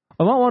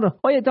 I won't want to.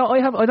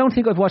 I don't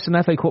think I've watched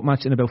an FA Cup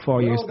match in about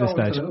 4 years at this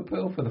stage.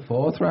 Liverpool for the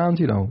fourth round,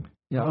 you know.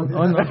 Yeah, I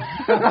know.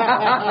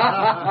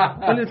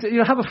 Well,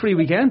 you'll have a free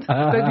weekend.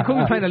 They could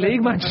be playing a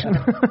league match.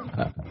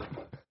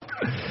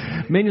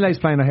 Minulai's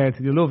playing ahead.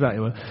 You'll love that,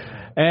 you will.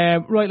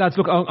 Right, lads,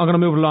 look, I'm going to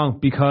move it along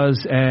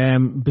because,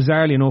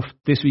 bizarrely enough,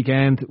 this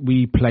weekend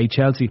we play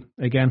Chelsea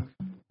again.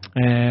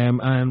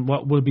 And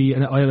what will be,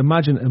 I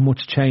imagine, a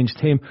much changed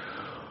team.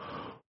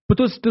 But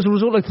does a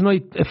result like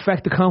tonight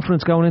affect the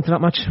confidence going into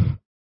that match,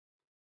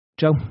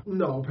 Joe?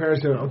 No,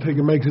 personally, I don't think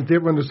it makes a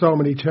difference. There's so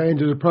many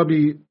changes. It's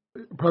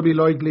probably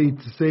likely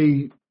to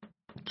see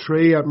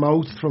 3 at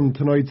most from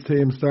tonight's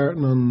team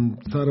starting on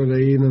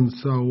Saturday evening.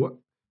 So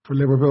for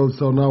Liverpool,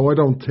 so no, I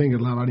don't think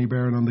it'll have any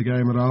bearing on the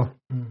game at all.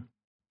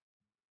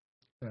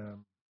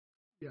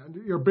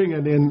 You're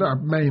bringing in our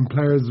main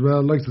players as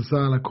well, like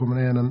Salah coming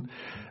in and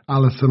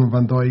Alisson and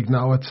Van Dijk.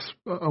 Now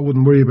I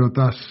wouldn't worry about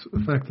that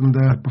affecting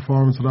the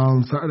performance at all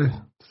on Saturday.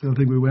 Still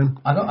think we win.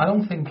 I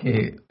don't think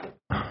it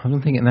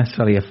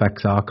necessarily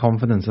affects our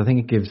confidence. I think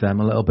it gives them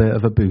a little bit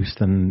of a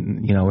boost,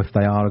 and you know, if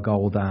they are a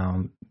goal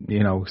down,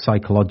 you know,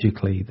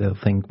 psychologically they'll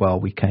think, well,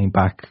 we came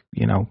back.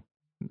 You know,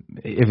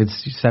 if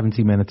it's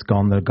 70 minutes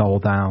gone, they're a goal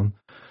down.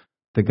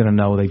 They're going to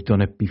know they've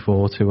done it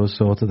before to us,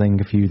 sort of thing,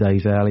 a few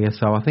days earlier.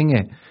 So I think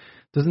it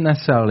doesn't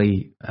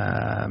necessarily.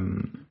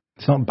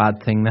 It's not a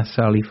bad thing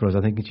necessarily for us.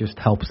 I think it just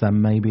helps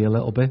them maybe a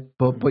little bit.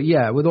 But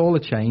yeah, with all the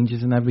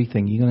changes and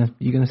everything,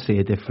 you're gonna see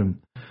a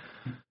different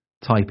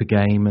type of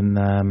game, and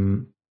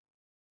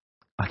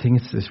I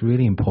think it's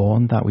really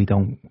important that we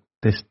don't.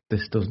 This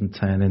doesn't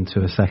turn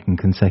into a second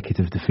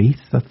consecutive defeat.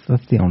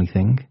 That's the only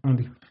thing.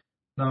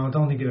 No, I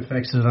don't think it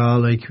affects it at all.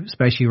 Like,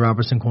 especially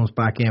Robertson comes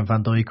back in,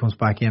 Van Dijk comes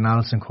back in,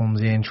 Alisson comes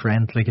in,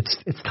 Trent. Like,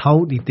 it's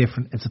totally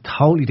different. It's a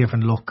totally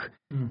different look.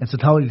 It's a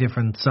totally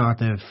different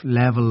sort of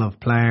level of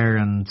player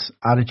and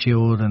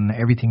attitude and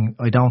everything.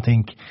 I don't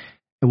think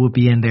it would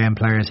be in there in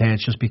players'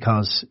 heads just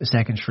because a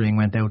second string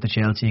went out to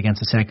Chelsea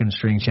against a second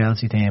string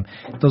Chelsea team.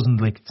 It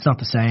doesn't, like, it's not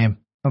the same.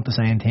 Not the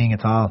same thing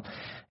at all.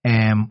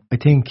 I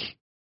think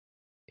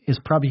it's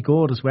probably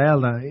good as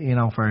well that, you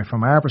know,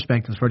 from our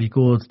perspective, it's pretty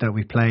good that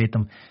we played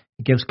them.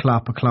 It gives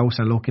Klopp a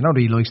closer look. You know,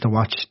 he likes to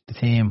watch the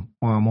team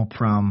warm up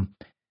from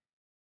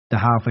the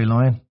halfway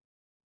line.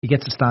 He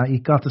got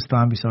to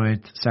stand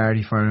beside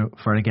Sardi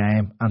for a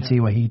game and see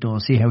what he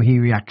does, see how he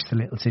reacts to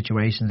little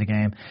situations in the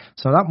game.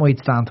 So that might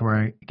stand to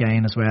our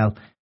gain as well.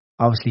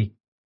 Obviously,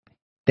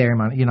 there,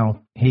 man, you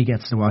know, he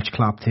gets to watch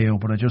Klopp too,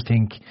 but I just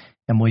think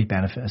it might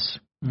benefit us.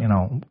 You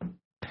know,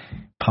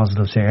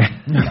 positives here.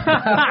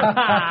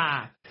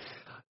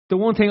 The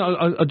one thing,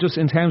 I just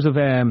in terms of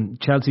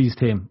Chelsea's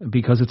team,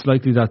 because it's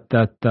likely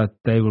that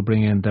they will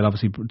bring in, they'll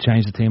obviously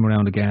change the team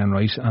around again,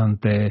 right?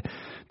 And their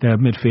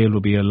midfield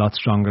will be a lot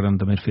stronger than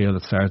the midfield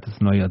that started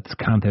tonight.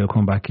 Kante will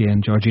come back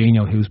in.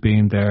 Jorginho, who's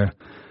been their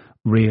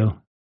real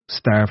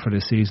star for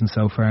this season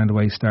so far, and the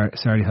way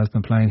Sarri has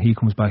been playing, he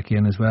comes back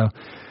in as well.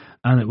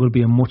 And it will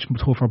be a much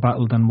tougher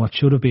battle than what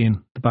should have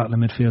been the battle of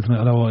midfield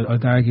tonight. Although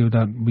I'd argue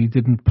that we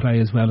didn't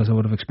play as well as I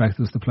would have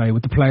expected us to play.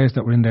 With the players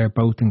that were in there,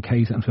 both in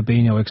Keita and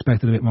Fabinho, I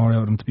expected a bit more out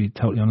of them, to be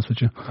totally honest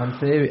with you.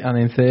 And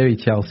in theory,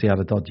 Chelsea had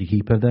a dodgy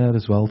keeper there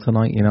as well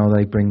tonight. You know,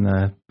 they bring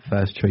their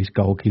first choice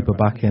goalkeeper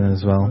back in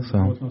as well.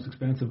 So most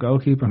expensive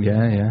goalkeeper.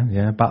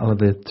 Yeah. Battle of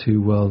the two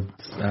world's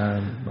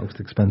most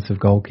expensive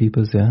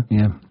goalkeepers.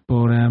 Yeah.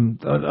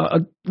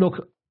 But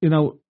look, you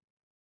know,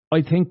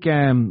 I think.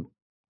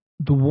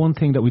 The one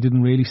thing that we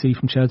didn't really see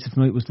from Chelsea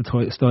tonight was the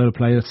style of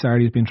play that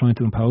Sarri has been trying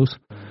to impose.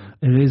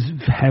 It is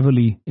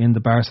heavily in the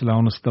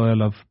Barcelona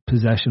style of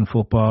possession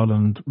football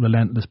and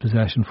relentless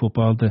possession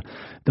football.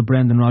 The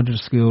Brendan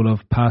Rodgers school of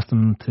pass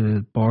them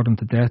to board them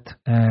to death,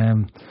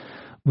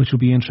 which will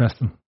be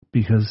interesting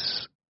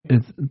because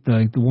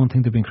the one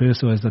thing they've been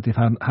criticised that they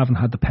haven't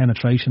had the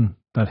penetration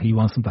that he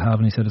wants them to have,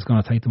 and he said it's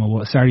going to take them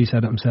Sarri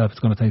said it himself, it's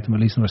going to take them at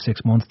least another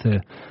 6 months to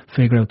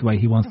figure out the way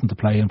he wants them to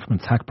play and from an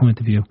attack point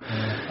of view.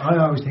 I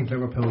always think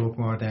Liverpool look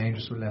more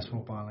dangerous with less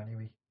football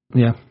anyway.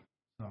 Yeah.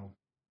 So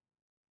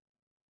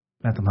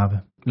let them have it.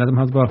 Let them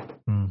have the ball.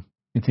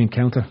 You think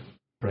counter?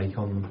 Break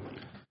on them.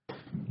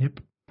 Yep.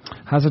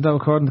 Hazard, though,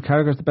 according to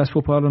Carragher, is the best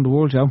footballer in the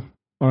world, Joe?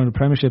 Or in the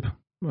Premiership?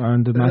 Or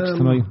in the match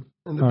tonight?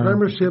 In the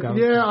Premiership,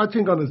 yeah, I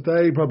think on his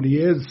day he probably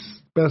is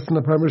best in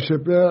the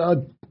Premiership. Yeah,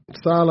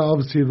 Salah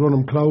obviously would run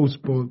him close,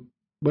 but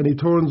when he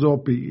turns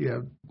up,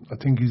 I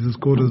think he's as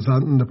good as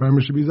that in the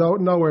Premiership. He's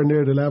out nowhere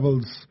near the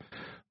levels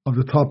of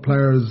the top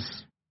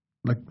players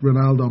like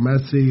Ronaldo,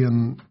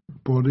 Messi,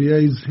 but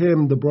he's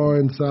him, De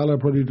Bruyne, Salah,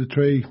 probably the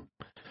three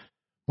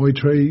My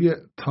 3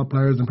 top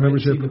players in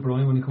Premiership. De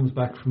Bruyne when he comes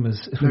back from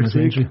his Next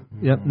week. injury.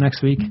 Yep,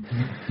 next week.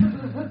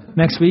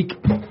 Next week,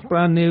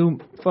 brand new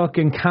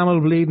fucking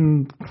camel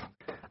bleeding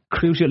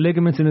cruciate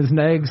ligaments in his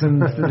legs,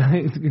 and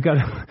he's got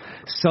a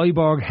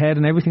cyborg head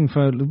and everything.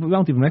 We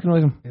won't even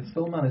recognise him. He'll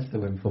still manage to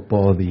win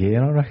Football of the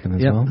Year, I reckon,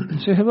 as well.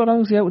 So how long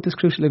was he out with this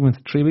cruciate ligament?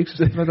 3 weeks or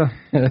something like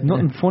that?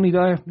 Nothing funny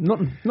there.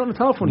 Nothing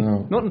at all funny.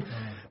 No. Nothing.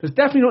 There's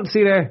definitely nothing to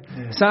see there.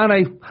 Yeah.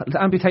 Sane,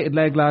 amputated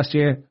leg last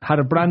year, had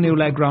a brand new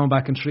leg grown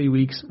back in 3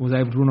 weeks, was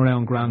able to run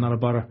around grand, not a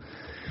bother.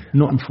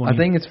 Nothing funny. I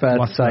think it's fair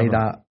to say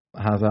that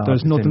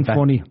there's nothing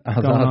funny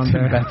going on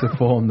there. Better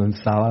form than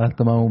Salah at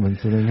the moment.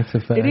 I think it's a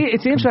fair.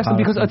 It's interesting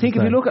because I think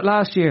if you look at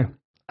last year,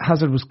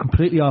 Hazard was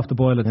completely off the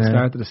boil at the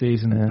start of the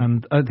season,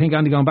 and I think,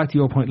 Andy, going back to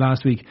your point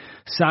last week,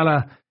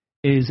 Salah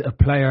is a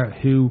player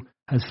who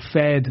has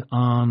fed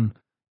on,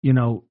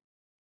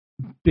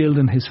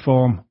 building his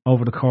form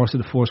over the course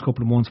of the first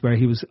couple of months, where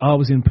he was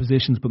always in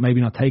positions but maybe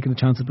not taking the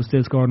chances but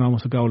still scoring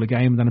almost a goal a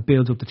game, and then it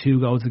builds up to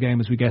 2 goals a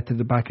game as we get to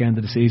the back end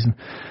of the season.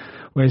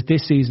 Whereas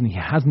this season he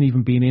hasn't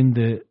even been in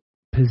the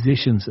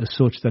positions as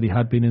such that he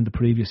had been in the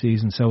previous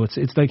season, so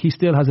it's like he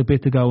still has a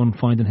bit to go in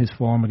finding his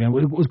form again.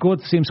 It was good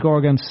to see him score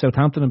against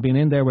Southampton and being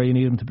in there where you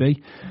need him to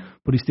be,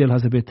 but he still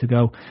has a bit to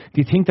go.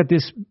 Do you think that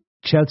this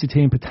Chelsea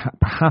team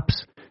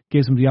perhaps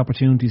gives him the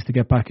opportunities to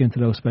get back into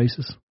those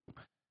spaces?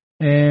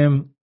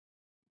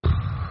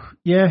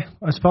 Yeah,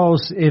 I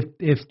suppose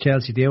if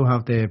Chelsea do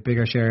have the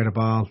bigger share of the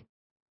ball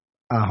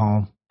at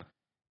home,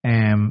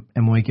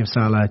 it might give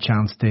Salah a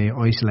chance to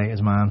isolate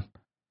his man.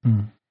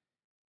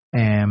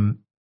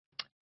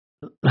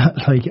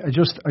 Like I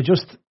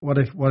just what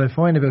I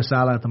find about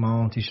Salah at the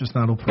moment, he's just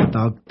not up for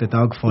the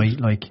dog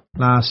fight. Like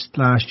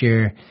last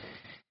year,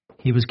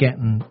 he was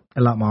getting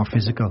a lot more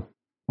physical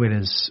with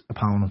his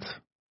opponent,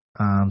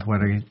 and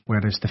whether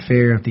it's the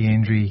fear of the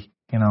injury,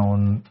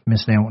 and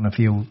missing out on a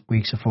few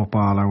weeks of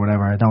football or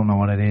whatever, I don't know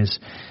what it is.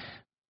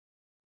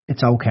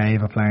 It's okay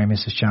if a player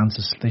misses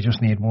chances. They just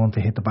need one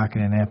to hit the back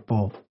of the net.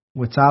 But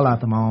with Salah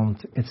at the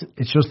moment,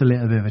 it's just a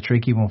little bit of a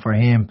tricky one for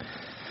him.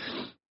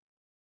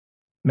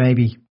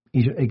 Maybe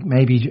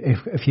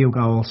if a few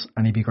goals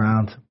and he'd be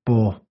grand,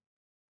 but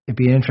it'd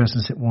be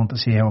interesting to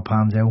see how it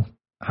pans out.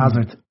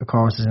 Hazard, of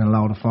course, is in a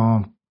load of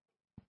form,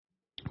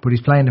 but he's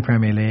playing the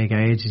Premier League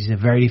age. He's a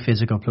very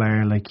physical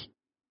player. Like,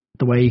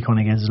 the way he kind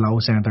of gets his low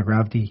centre of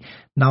gravity,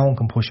 no one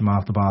can push him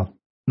off the ball.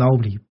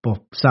 Nobody.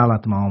 But Salah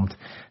at the moment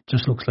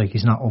just looks like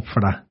he's not up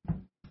for that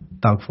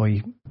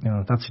dogfight.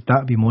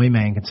 That'd be my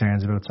main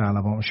concerns about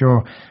Salah. But I'm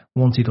sure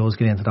once he does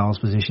get into those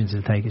positions,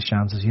 he'll take his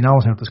chances. He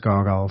knows how to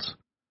score goals.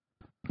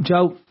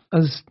 Joe,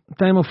 as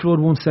Damo Flood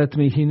once said to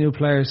me, he knew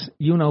players.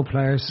 You know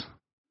players.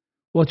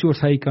 What's your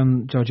take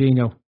on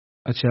Jorginho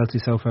at Chelsea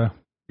so far?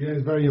 Yeah,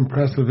 he's very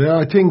impressive. Yeah,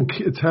 I think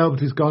it's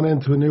helped. He's gone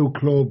into a new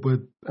club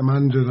with a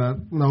manager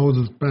that knows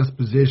his best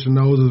position,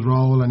 knows his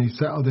role, and he's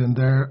settled in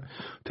there.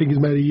 I think he's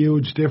made a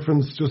huge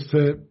difference just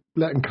to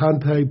letting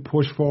Kante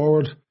push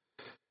forward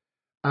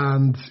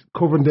and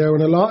covering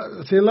down a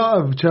lot. See, a lot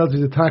of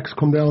Chelsea's attacks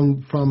come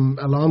down from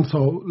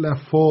Alonso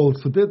left full,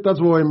 so that's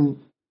why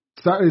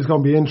Saturday's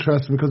going to be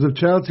interesting, because if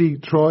Chelsea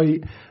try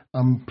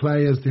and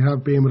play as they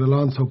have been with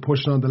Alonso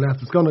pushing on the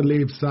left, it's going to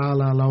leave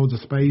Salah loads of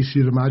space,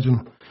 you'd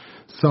imagine.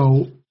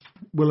 So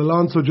will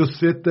Alonso just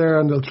sit there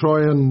and they'll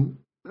try and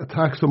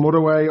attack some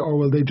other way, or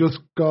will they just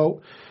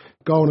go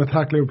and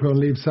attack Liverpool and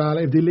leave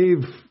Salah? If they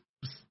leave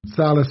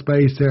Salah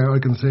space there, I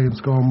can see him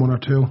scoring 1 or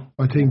 2.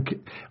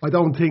 I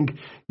don't think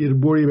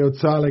you'd worry about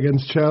Salah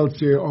against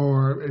Chelsea,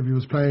 or if he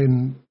was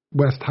playing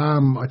West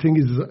Ham. I think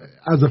he's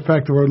as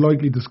effective or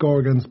likely to score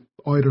against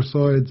either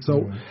side.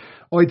 So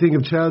I think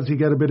if Chelsea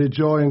get a bit of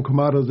joy and come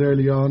at us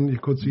early on, you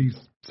could see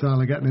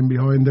Salah getting in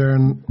behind there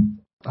and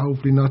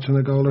hopefully notching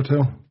a goal or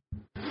 2.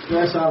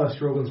 Where Salah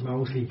struggles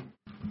mostly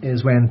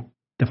is when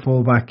the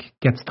fullback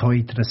gets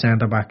tight to the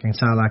centre back and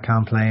Salah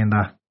can't play in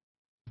that,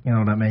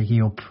 that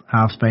making up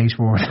half space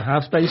for it.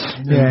 Half space?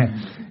 Yeah.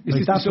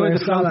 Like that's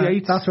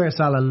where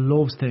Salah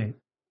loves to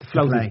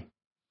play.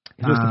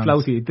 Just the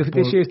floaty.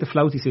 This year's the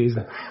floaty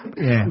season.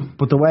 Yeah,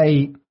 but the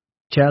way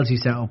Chelsea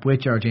set up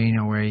with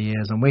Jorginho where he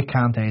is, and with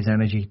Kante's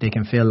energy, they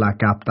can fill that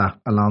gap that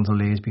Alonso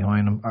leaves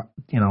behind him,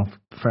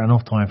 for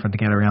enough time for him to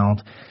get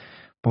around.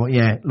 But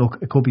yeah, look,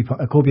 it could be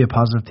a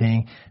positive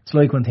thing. It's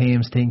like when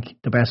teams think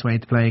the best way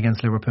to play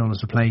against Liverpool is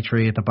to play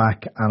 3 at the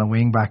back and a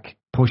wing back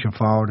pushing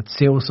forward. It's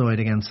suicide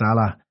against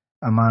Salah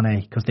and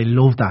Mane because they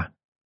love that.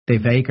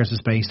 They've acres of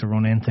space to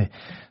run into.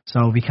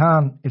 So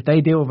if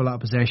they do have a lot of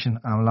possession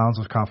and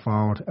Alonso's caught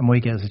forward, it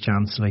might get us a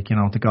chance,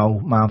 to go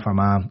man for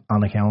man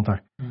on the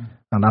counter.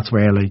 And that's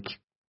where,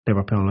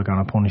 Liverpool are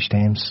going to punish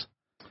teams.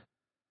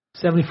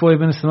 75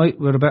 minutes tonight,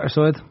 we're the better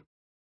side.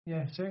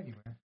 Yeah, certainly.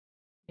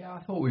 Yeah,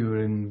 I thought we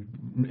were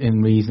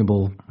in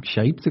reasonable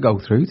shape to go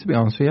through, to be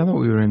honest with you. I thought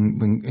we were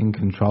in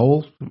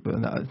control.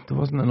 But there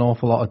wasn't an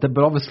awful lot of...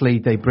 But obviously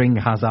they bring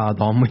Hazard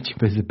on, which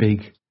is a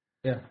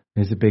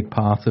big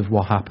part of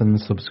what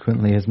happens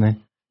subsequently, isn't it?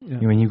 Yeah.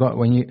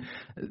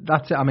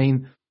 That's it. I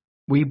mean,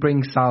 we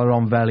bring Salah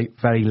on very,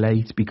 very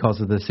late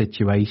because of the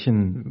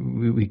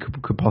situation. We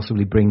could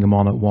possibly bring him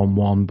on at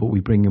 1-1, but we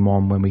bring him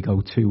on when we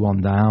go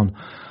 2-1 down.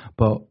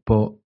 But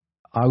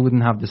I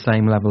wouldn't have the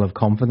same level of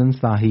confidence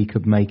that he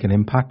could make an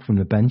impact from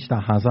the bench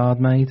that Hazard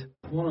made.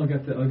 Well, I'll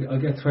get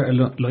Twitter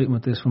lighting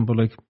with this one, but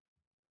like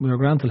we were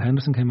grand till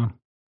Henderson came on.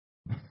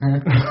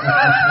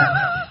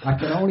 I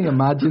can only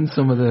imagine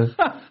some of the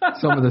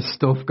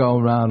stuff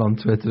going around on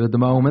Twitter at the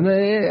moment.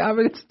 I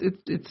mean,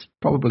 it's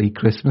probably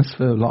Christmas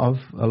for a lot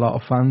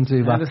of fans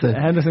who've had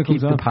to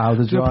keep the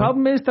powder dry. The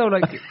problem is though,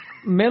 like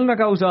Milner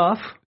goes off,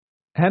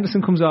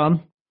 Henderson comes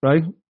on,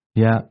 right?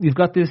 Yeah, you've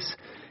got this.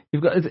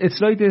 It's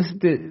like this.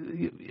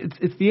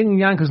 It's the yin and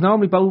yang because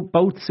normally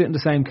both sit in the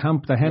same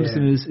camp. That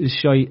Henderson is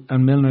shy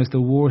and Milner is the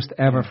worst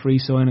ever free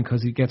signing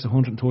because he gets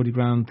 130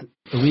 grand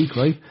a week,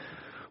 right?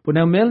 But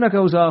now Milner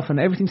goes off and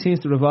everything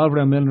seems to revolve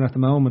around Milner at the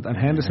moment, and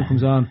Henderson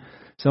comes on.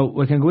 So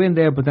we can go in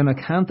there, but then I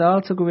can't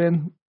also go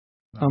in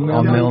on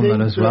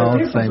Milner as well at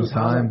the same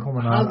time.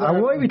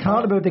 Why are we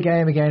talking about the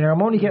game again?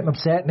 I'm only getting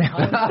upset now.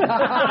 I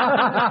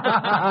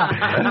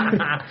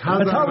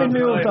thought we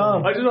moved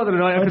on. I just wanted to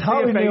know.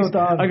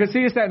 I could see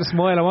you starting to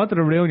smile. I wanted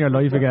to ruin your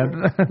life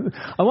again.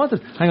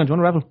 Hang on, do you want to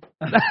rebel?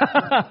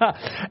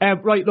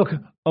 Right, look,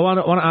 I want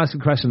to ask a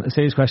question, a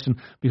serious question,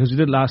 because we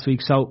did it last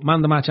week. So, man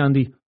of the match,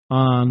 Andy,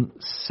 on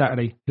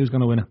Saturday, who's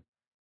going to win it?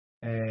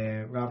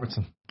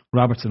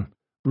 Robertson.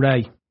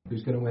 Ray.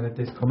 Who's going to win it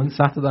this coming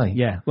Saturday?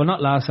 Yeah. Well,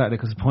 not last Saturday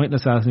because it's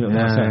pointless asking about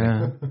last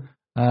Saturday.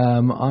 Yeah.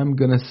 I'm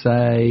going to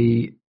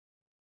say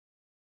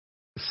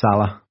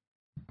Salah.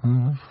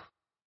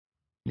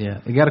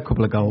 Yeah, he got a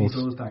couple of goals.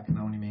 That can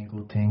only mean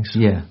good things.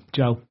 Yeah.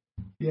 Joe.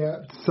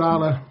 Yeah,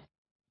 Salah.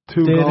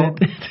 2 goals.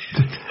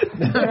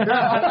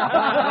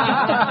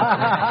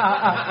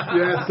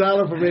 Yeah,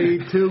 Salah for me.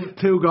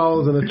 2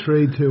 goals and a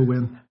 3-2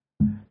 win.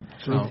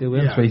 3-2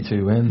 win.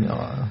 3-2 win.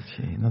 Oh,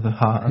 gee, another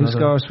heart. Who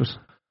scores for?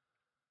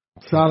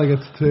 Salah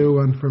gets 2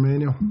 and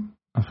Firmino.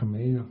 And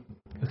Firmino.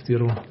 That's the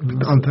other one.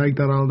 I'll take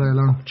that all day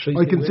long.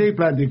 I can see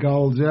plenty of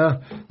goals,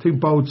 yeah. I think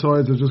both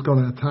sides are just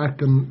going to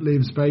attack and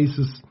leave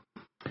spaces.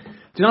 Do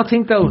you not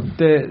think, though,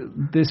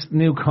 this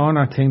new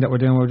corner thing that we're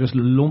doing, we're just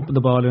lumping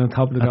the ball in on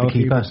top of the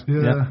goalkeeper?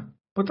 Yeah.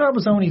 But that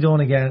was only done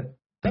again.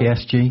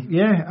 PSG.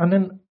 Yeah, and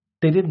then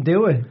they didn't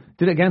do it.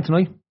 Did it again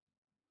tonight.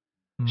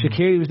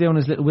 Shaqiri was doing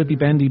his little whippy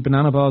bendy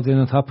banana balls in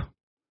on top.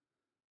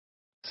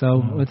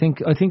 So I think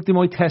they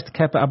might test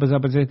Kepa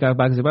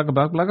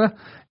Arrizabalaga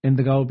in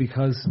the goal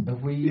because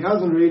he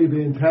hasn't really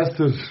been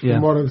tested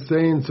from what I've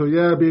seen. So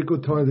yeah, it'd be a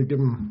good time to give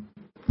him.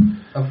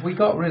 Have we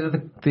got rid of the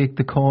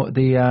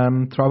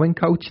throwing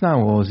coach now,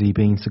 or has he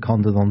been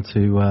seconded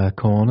onto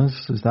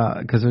corners? Is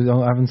that because I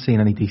haven't seen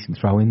any decent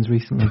throw-ins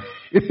recently?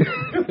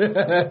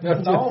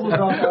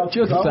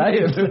 Just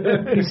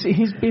saying.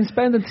 He's been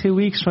spending 2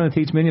 weeks trying to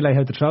teach Mignolet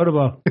how to throw the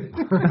ball.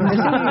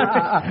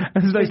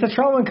 Is the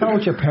throwing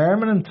coach a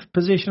permanent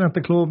position at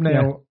the club now?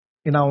 Yeah.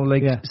 You know,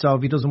 so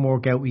if he doesn't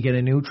work out, we get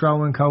a new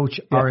throwing coach,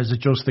 or is it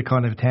just the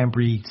kind of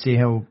temporary see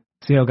how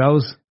it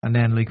goes, and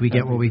then we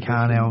get what we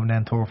can out and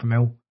then turf him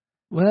out?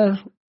 Well,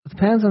 it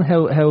depends on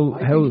how. I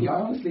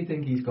honestly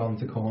think he's gone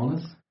to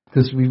corners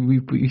because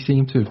we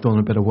seem to have done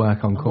a bit of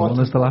work on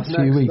corners the last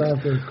few weeks.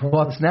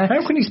 What's next?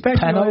 How can he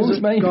specialise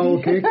in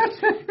goal kicks?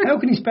 How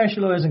can he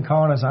specialise in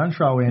corners and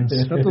throw-ins?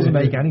 That doesn't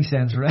make any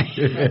sense, right?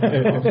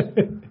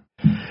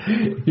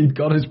 He'd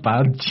got his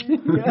badge. He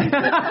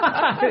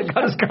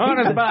got his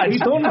corners badge. He's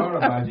done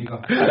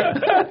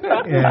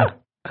Yeah.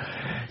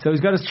 So he's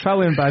got his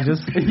throw-in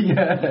badges.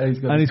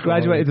 He's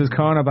graduated his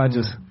corner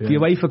badges. Yeah. The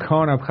UEFA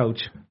corner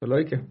coach. I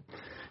like it.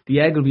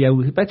 The egg will be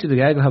out. I bet you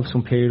the egg will have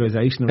some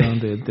periodisation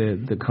around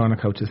the corner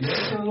coaches.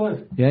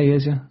 Yeah, he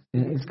is. Yeah.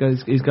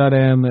 He's got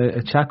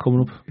a chat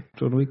coming up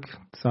during the week.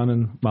 It's on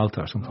in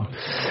Malta or something.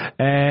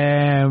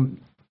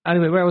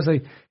 Anyway, where was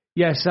I?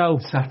 Yeah, so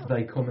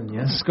Saturday coming.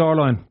 Yeah.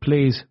 Scoreline,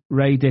 please.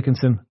 Ray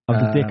Dickinson of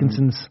the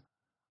Dickinsons.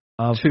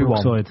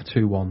 2-1.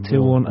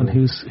 2-1. And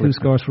who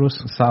scores for us?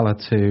 Salah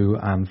 2,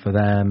 and for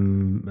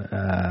them,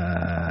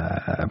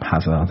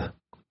 Hazard.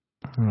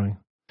 All right.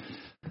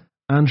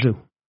 Andrew.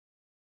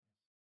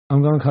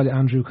 I'm going to call you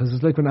Andrew because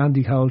it's like when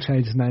Andy Cole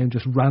changed his name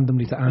just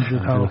randomly to Andrew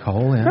Cole.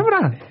 Yeah. Remember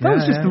that? That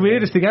was just the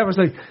weirdest thing ever. It's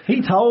like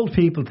he told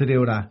people to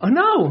do that. I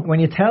know. When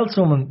you tell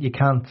someone you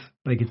can't,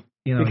 you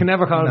can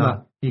never call him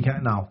that. You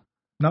can't. No,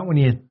 not when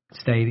you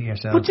state it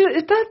yourself. But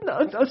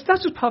that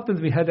just popped into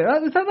my head.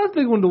 Is that not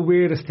like one of the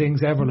weirdest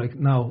things ever? Like,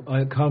 no,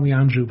 call me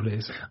Andrew,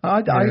 please.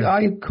 I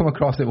come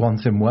across it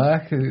once in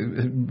work. A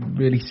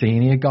really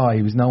senior guy.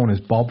 He was known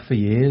as Bob for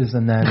years,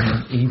 and then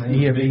he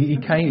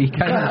came.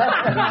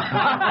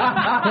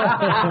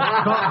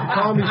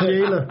 Call me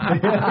Sheila.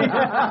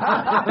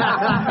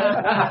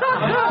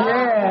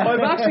 Yeah.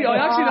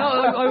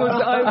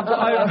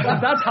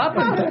 That's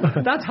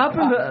happened. That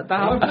happened.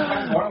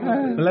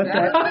 Let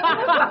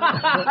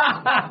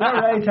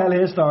Ray tell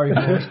his story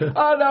first.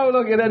 Oh no,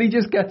 look, and then he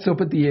just gets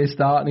up at the year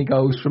start and he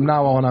goes, from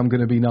now on I'm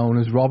going to be known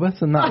as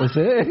Robert, and that was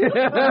it.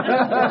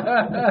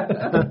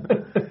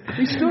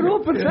 He stood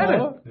up and said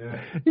it.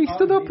 Yeah. He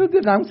stood up and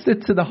announced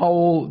it to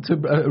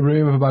a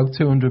room of about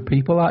 200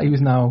 people that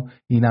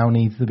he now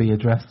needs to be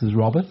addressed as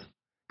Robert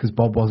because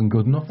Bob wasn't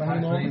good enough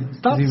anymore. He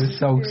was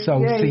so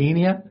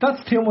senior.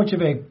 That's too much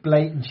of a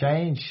blatant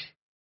change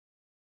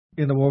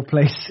in the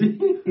workplace.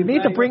 You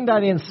need to bring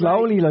that in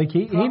slowly. Like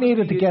he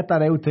needed to get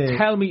that out there.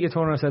 Tell me, you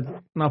Turner said,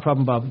 no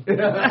problem, Bob.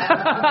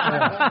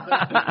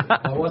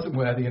 I wasn't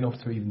worthy enough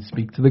to even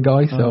speak to the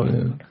guy, so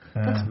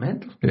that's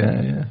mental.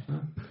 Yeah.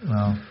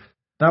 Well,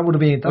 that would have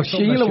been.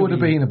 Sheila would have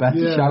been a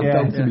better shout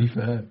out, to be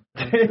fair.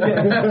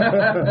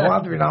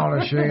 What do we know,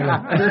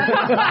 Sheila?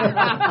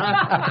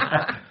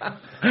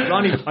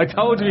 Ronnie, I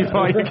told you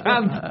before, you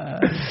can't.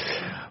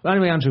 Well,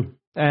 anyway, Andrew,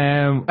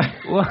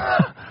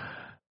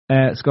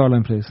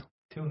 scoreline, please.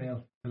 2-0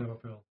 to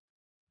Liverpool.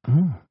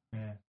 Oh.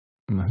 Yeah.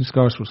 Who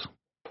scores for us?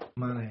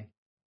 Mane.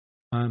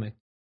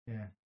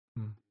 Yeah.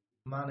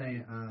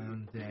 Mane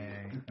and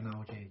an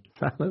OG.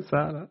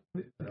 Salah.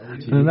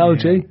 An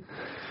OG. Do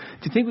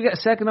you think we get a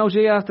second OG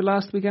after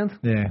last weekend?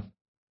 Yeah.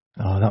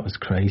 Oh, that was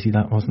crazy,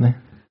 that wasn't it?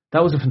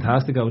 That was a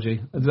fantastic OG.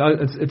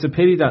 It's a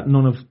pity that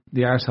none of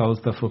the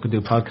arseholes that fucking do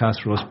podcasts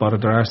for us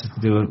bothered their arses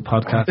to do a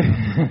podcast.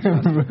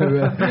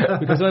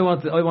 Because I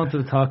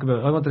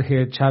wanted to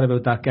hear chat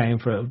about that game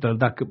for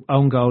that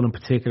own goal in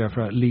particular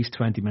for at least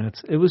 20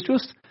 minutes. It was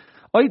just,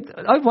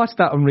 I've watched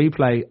that on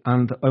replay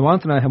and I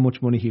want to know how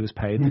much money he was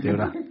paid to do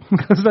that.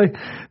 Because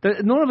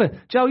none of it.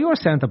 Joe, you're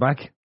centre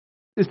back.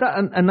 Is that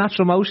a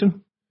natural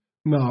motion?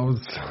 No,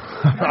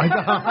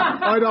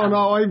 I don't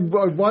know. I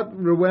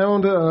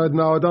rewound it.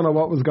 No, I don't know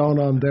what was going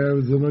on there. It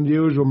was an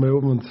unusual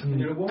movement.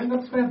 You're a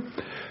wind-up spin?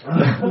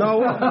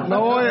 No.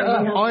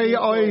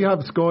 I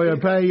have Sky. I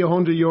pay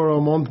 €100 a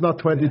month, not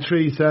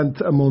 23 cents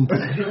a month.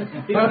 And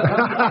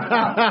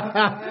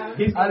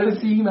his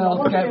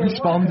emails get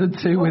responded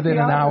to within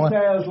an hour.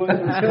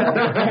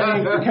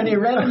 Can you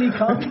readily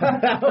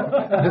contact?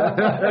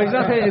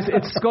 Exactly.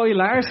 It's Sky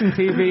Larson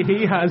TV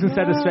he has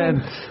instead of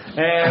Sven.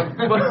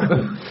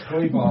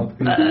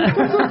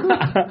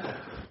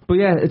 But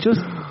yeah, it's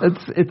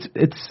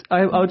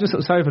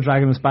sorry for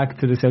dragging us back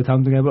to the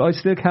Southampton game, but I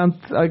still can't.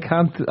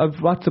 I've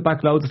watched it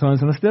back loads of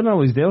times and I still know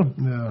what he's doing.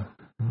 Yeah.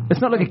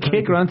 It's not like a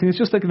kick or anything. It's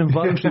just like an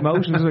involuntary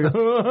motion. It's like,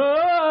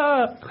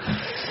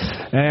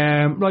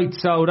 right.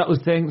 So that was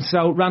the thing.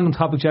 So random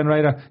topic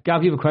generator.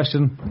 Gav, you have a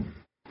question?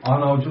 Oh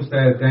no, just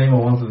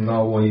Damo wanted to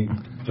know why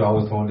Joe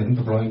was turned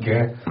into Brian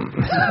Kerr.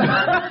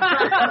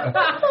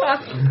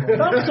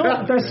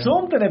 There's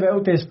something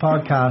about this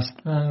podcast.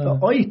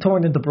 I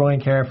turned into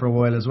Brian Kerr for a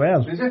while as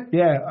well. Did you?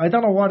 Yeah, I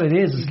don't know what it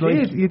is.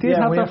 It's you did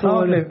have that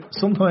problem.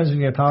 Sometimes when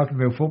you're talking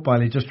about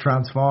football, you just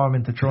transform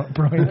into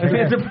Brian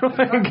Kerr.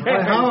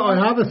 I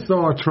have a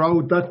sore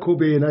throat. That could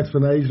be an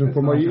explanation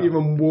for my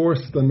even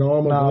worse than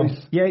normal voice.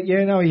 Yeah,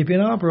 you've been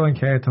on Brian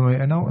Kerr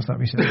tonight. I noticed that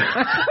myself.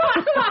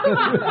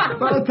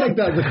 I'll take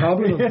that as a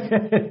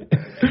compliment.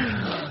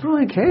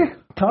 Brian Kerr.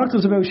 Talk to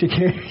us about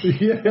Shakir.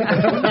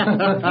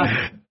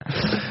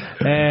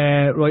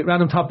 Right,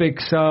 random topic.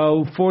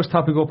 So, first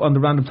topic up on the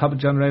random topic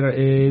generator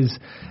is,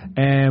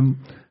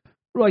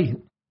 right,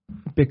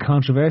 bit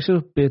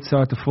controversial, bit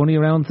sort of funny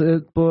around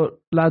it, but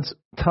lads,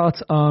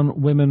 thoughts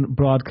on women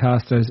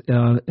broadcasters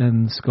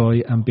in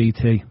Sky and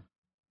BT?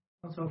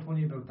 What's so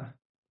funny about that?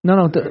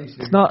 No,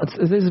 it's not.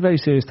 It is a very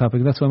serious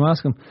topic. That's what I'm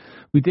asking.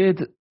 We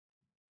did.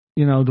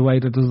 You know, the way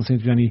there doesn't seem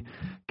to be any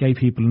gay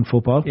people in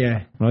football.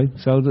 Yeah. Right?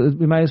 So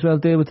we may as well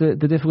deal with the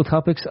difficult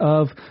topics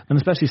of, and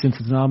especially since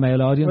it's an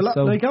all-male audience, well,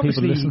 so like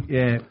people listen.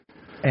 Yeah.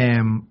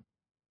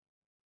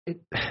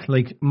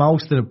 Like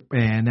most of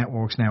the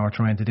networks now are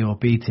trying to do a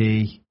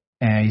BT.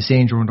 You're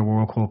seeing during the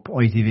World Cup,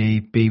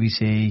 ITV,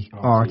 BBC,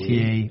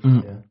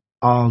 RTE,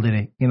 all did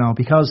it. You know,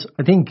 because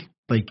I think,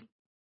 like,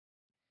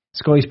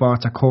 Sky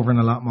Sports are covering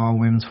a lot more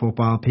women's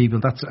football. People,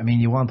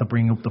 you want to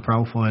bring up the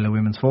profile of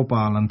women's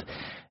football, and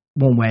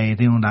one way of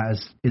doing that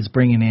is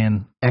bringing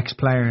in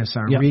ex-players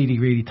or really,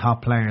 really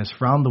top players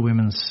from the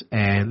women's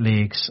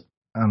leagues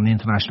and the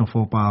international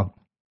football.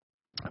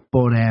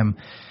 But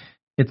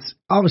it's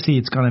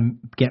going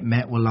to get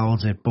met with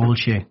loads of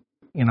bullshit.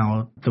 You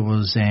know, there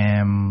was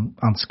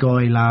on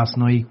Sky last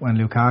night when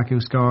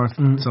Lukaku scored,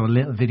 so a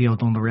little video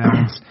done the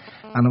rounds,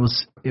 and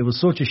it was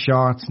such a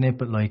short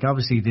snippet. Like,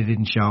 obviously they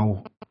didn't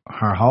show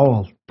her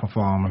whole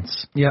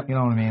performance. Yeah, you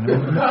know what I mean.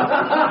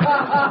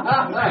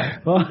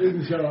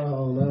 Didn't show her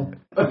whole, no.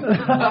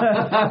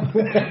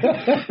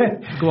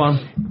 Go on.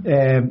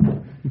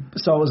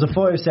 So it was a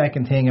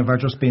 5-second thing of her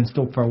just being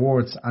stuck for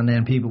words, and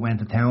then people went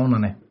to town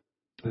on it.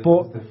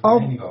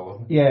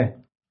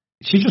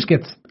 She just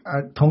gets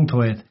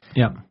tongue-tied.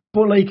 Yeah.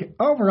 But, like,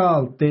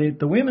 overall, the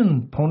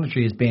women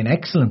punditry has been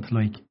excellent.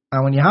 Like,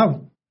 and when you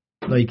have,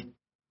 like,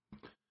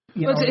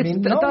 you know,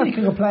 nobody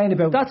can complain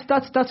about.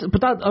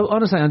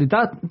 Honestly, Andy,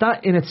 that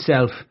in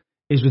itself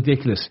is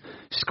ridiculous.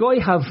 Sky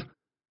have.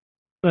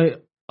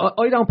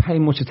 I don't pay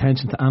much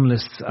attention to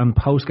analysts and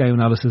post-game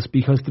analysis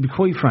because, to be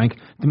quite frank,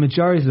 the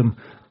majority of them,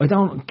 I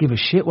don't give a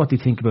shit what they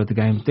think about the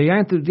game. They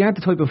aren't the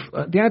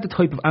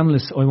type of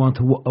analysts I want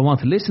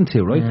to listen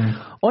to. Right?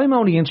 Yeah. I'm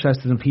only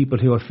interested in people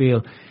who I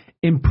feel,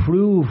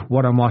 improve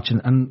what I'm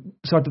watching and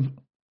sort of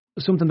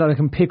something that I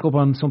can pick up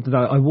on, something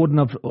that I wouldn't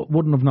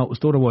have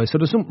noticed otherwise. So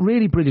there's some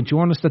really brilliant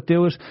journalists that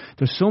do it.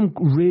 There's some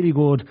really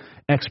good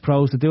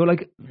ex-pros that do it.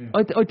 Like,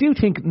 I do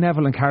think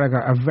Neville and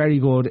Carragher are very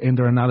good in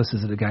their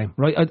analysis of the game,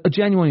 right? I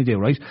genuinely do,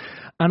 right?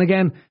 And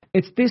again,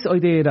 it's this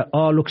idea that,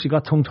 oh, look, she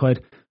got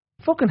tongue-tied.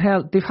 Fucking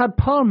hell, they've had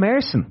Paul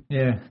Merson.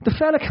 Yeah. The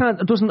fella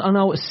doesn't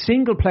know a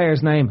single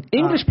player's name,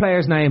 English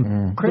player's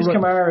name. Chris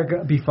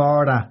Kamara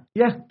before that,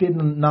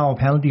 didn't know a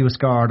penalty was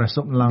scored or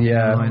something along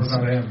those lines.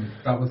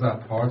 That was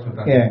that Portsmouth.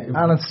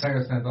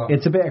 And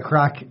it's a bit of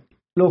crack.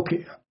 Look,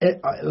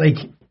 like,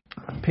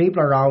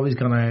 people are always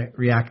going to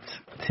react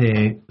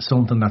to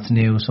something that's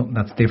new, something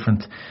that's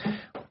different.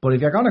 But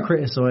if you're going to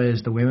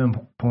criticise the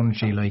women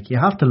punditry, like, you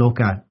have to look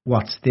at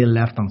what's still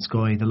left on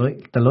Sky. The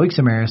likes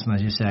of Merson,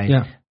 as you say,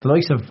 the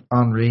likes of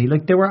Henry,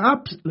 like, they were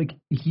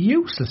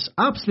useless,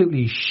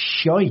 absolutely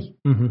shy,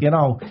 you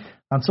know.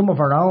 And some of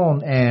our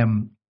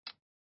own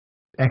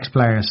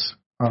ex-players,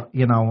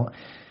 you know,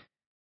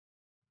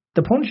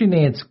 the punditry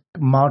needs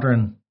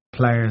modern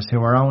players who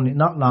are only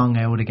not long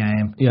out of the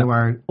game, who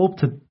are up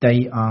to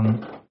date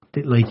on.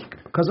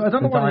 Because I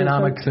don't know the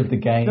dynamics of the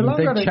game.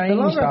 They've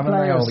changed, haven't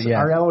they?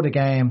 Are out of the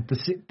game.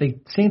 They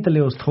seem to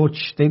lose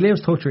touch. They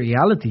lose touch with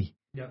reality.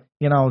 Yeah.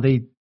 You know,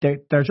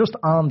 they're just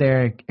on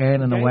there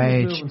earning a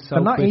wage.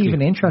 They're not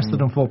even interested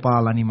in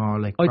football anymore.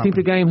 Like, I think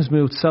the game has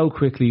moved so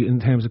quickly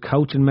in terms of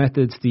coaching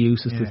methods, the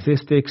use of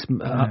statistics,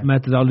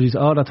 methodologies,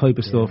 all that type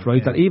of stuff,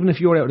 right? That even if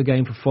you're out of the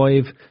game for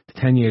 5 to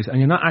 10 years and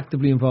you're not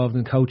actively involved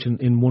in coaching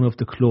in one of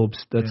the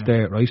clubs that's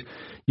there, right?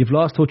 You've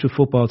lost touch with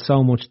football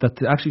so much that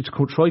to actually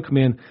try come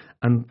in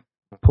and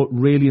put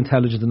really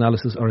intelligent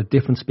analysis or a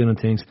different spin on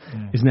things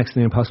is next to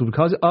impossible,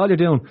 because all you're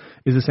doing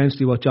is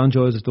essentially what John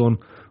Giles has done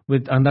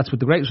and that's with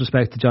the greatest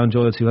respect to John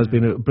Giles, who has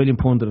been a brilliant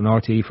pundit on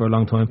RTE for a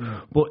long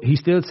time, but he's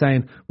still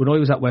saying, when I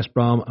was at West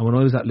Brom and when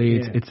I was at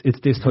Leeds, it's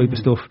this type of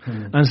stuff,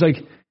 and it's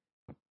like,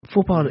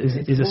 football is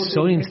a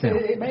science now.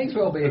 It may as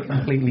well be a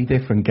completely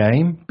different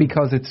game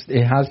because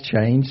it has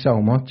changed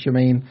so much. I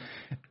mean,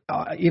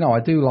 you know, I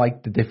do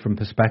like the different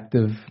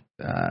perspective,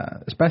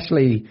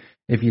 especially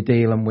if you're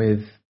dealing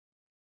with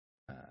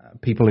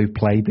people who've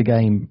played the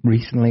game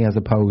recently, as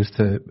opposed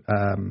to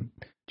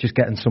just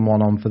getting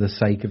someone on for the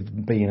sake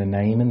of being a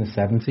name in the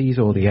 70s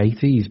or the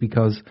 80s,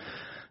 because,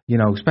 you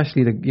know,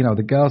 especially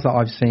the girls that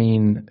I've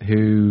seen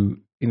who,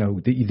 you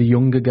know, the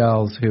younger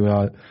girls who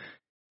are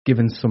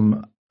given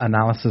some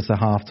analysis at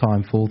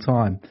half-time,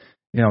 full-time,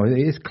 you know,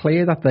 it's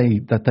clear that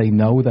they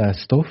know their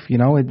stuff. You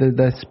know,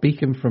 they're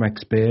speaking from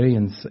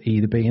experience,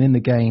 either being in the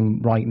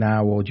game right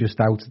now or just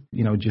out,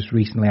 you know, just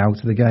recently out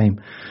of the game.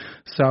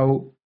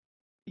 So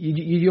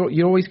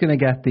you're always going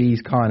to get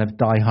these kind of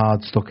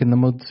die-hard stuck in the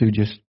mud who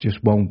just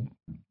won't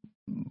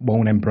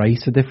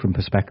embrace a different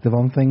perspective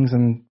on things,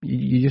 and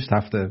you just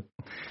have to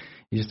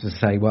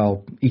say,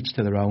 well, each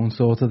to their own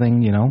sort of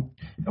thing, you know.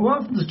 How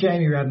often does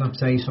Jamie Redknapp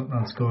say something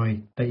on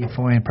Sky that you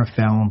find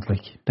profound?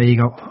 Like, there you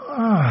go.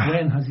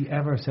 When has he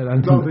ever said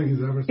anything? I don't think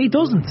he's ever said He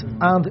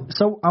doesn't.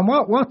 And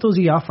what does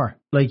he offer?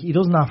 Like, he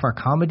doesn't offer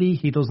comedy.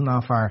 He doesn't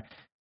offer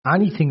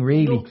anything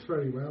really. He looks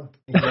very well.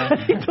 he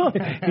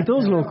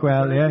does look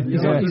well, yeah.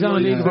 He's on a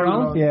league of our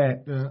own.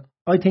 Yeah.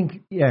 I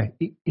think,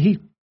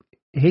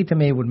 he to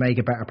me would make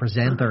a better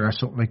presenter or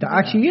something like that.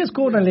 Actually, he is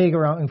good on league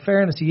around. In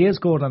fairness, he is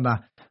good on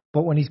that.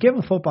 But when he's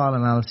giving football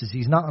analysis,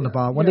 he's not on the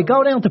ball. When they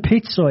go down to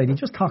pitch side, he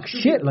just talks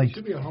shit. Like, he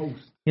should be a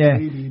host. Yeah.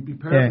 He'd be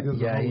perfect as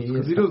a host,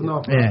 because he doesn't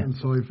offer that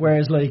inside.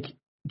 Whereas, like,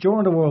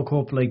 during the World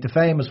Cup, like the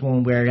famous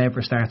one where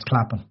Ever starts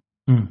clapping.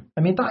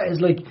 I mean, that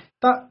is like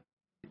that.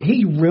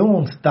 He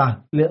ruined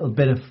that little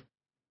bit of,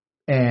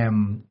 I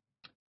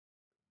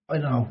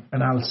don't know,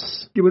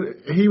 analysis.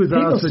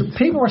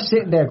 People were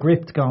sitting there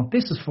gripped, going,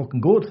 "This is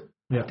fucking good.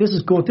 Yeah. This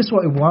is good. This is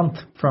what I want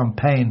from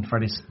paying for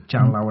this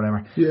channel or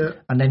whatever." Yeah.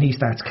 And then he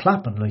starts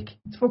clapping, like,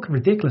 it's fucking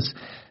ridiculous.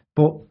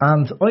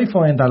 And I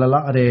find that a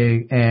lot of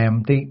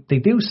they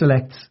do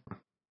select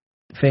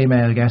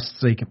female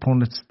guests, like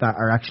pundits, that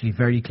are actually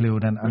very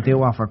clued and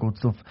do offer good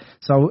stuff.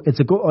 So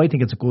I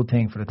think it's a good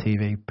thing for the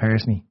TV,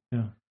 personally.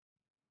 Yeah.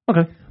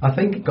 Okay. I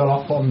think it got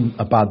off on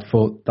a bad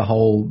foot, the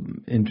whole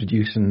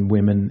introducing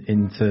women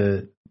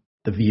into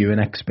the viewing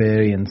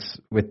experience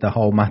with the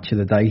whole match of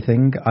the day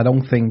thing. I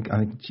think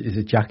is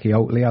it Jackie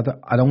Oatley?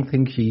 I don't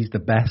think she's the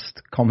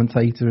best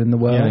commentator in the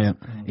world. Yeah.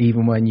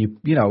 Even when when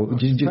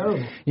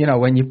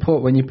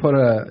you put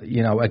her,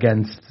 you know,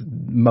 against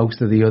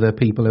most of the other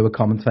people who are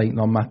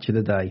commentating on Match of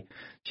the Day,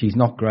 she's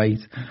not great.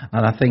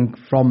 And I think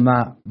from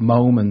that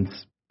moment,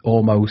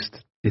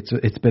 almost it's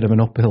a bit of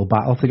an uphill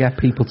battle to get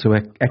people to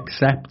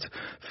accept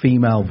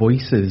female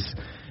voices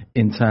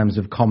in terms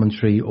of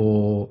commentary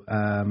or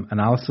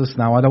analysis.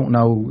 Now, I don't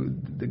know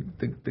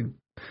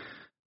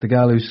the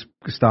girl who's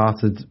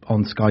started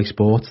on Sky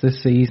Sports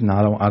this season.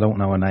 I don't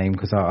know her name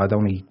because I'd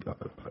only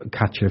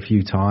catch her a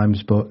few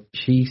times, but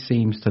she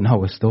seems to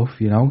know her stuff.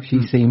 You know,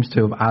 she seems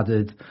to have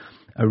added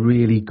a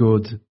really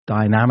good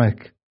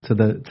dynamic to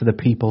the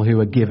people who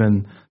are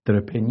given their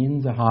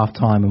opinions at half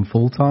time and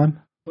full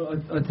time.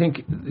 Well, I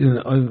think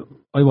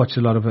I watch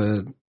a lot of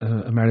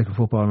American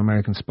football and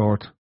American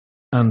sport,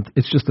 and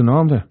it's just the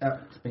norm there.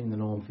 It's been the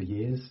norm for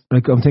years.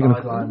 Like I'm thinking,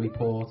 Sideline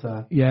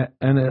reporter. Yeah,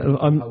 and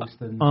I'm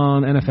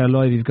on NFL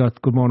Live. You've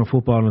got Good Morning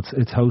Football, and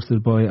it's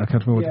hosted by I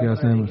can't remember what the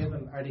guy's name is.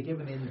 Are they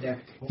giving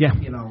in-depth? Yeah,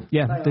 you know,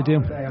 they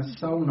do. They are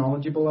so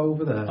knowledgeable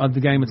over there On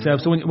the game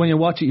itself. So when you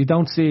watch it, you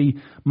don't see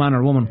man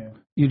or woman.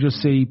 You just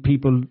see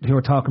people who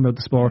are talking about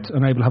the sport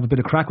and able to have a bit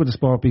of crack with the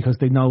sport because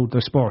they know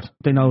their sport.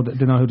 They know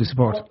who they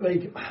support.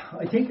 Like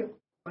I think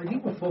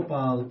with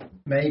football,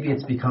 maybe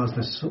it's because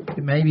there's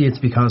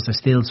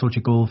still such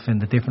a gulf in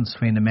the difference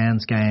between the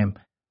men's game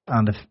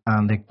and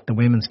the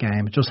women's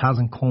game. It just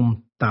hasn't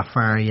come that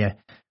far yet.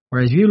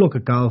 Whereas if you look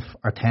at golf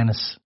or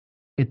tennis,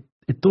 it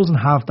doesn't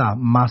have that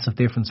massive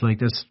difference. Like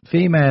there's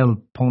female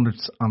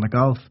pundits on the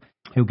golf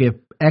who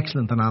give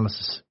excellent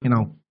analysis. You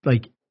know,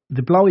 like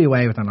they blow you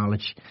away with their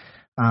knowledge.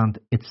 And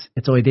it's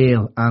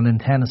ideal, and in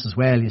tennis as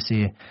well, you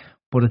see.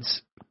 But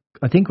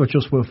I think we're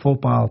just with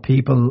football,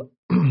 people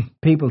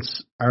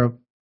are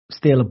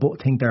still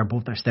think they're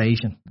above their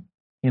station.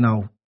 You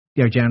know,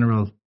 your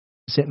general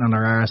sitting on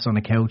their arse on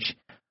the couch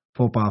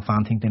football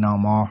fan think they know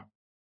more,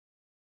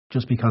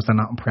 just because they're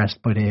not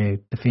impressed by the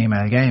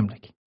female game.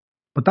 Like,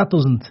 but that's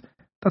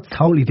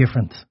totally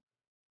different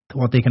to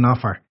what they can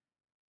offer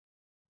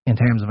in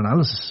terms of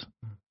analysis.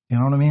 You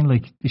know what I mean?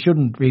 Like, you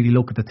shouldn't really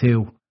look at the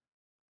two.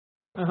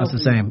 That's the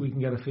same. We can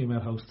get a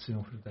female host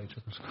soon for the day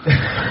trippers.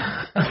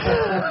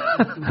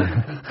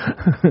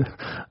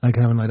 I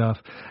can have a night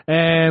off.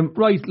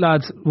 Right,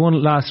 lads,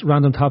 one last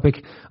random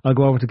topic. I'll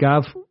go over to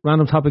Gav.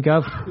 Random topic,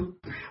 Gav.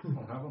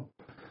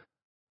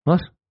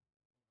 What?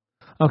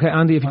 Okay,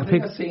 Andy, if you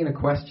pick... I've seen a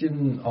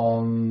question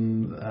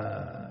on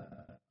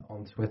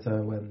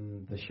Twitter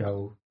when the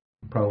show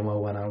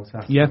promo went out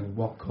asking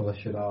what colour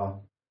should our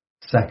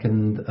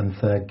second and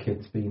third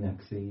kits be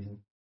next season.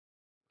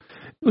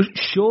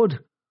 Should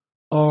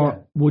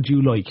or would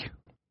you like?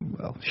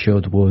 Well,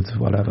 should, would,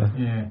 whatever.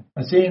 Yeah,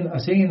 I seen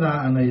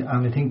that, and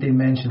I think they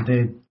mentioned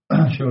they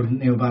showed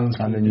New Balance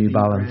and the New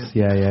Balance.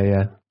 Yeah.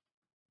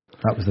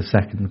 That was the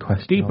second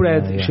question. Deep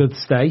red should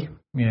stay.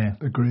 Yeah,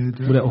 agreed.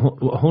 Yeah.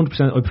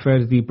 100%, I prefer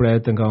the deep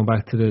red than going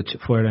back to the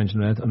fire engine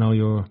red. I know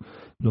you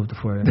love the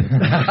fire engine.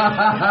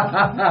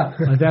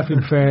 I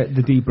definitely prefer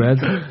the deep red.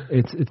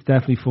 It's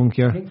definitely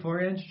funkier. I think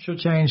fire engine should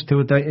change to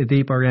a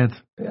deeper red.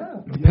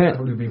 Yeah, that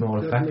would be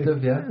more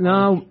effective. Yeah.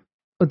 No,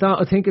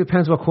 I think it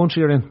depends what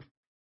country you're in.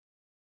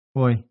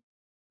 Why?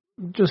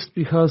 Just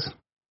because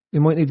you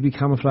might need to be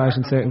camouflaged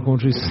in certain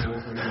countries.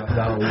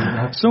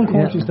 Some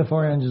countries the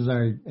fire engines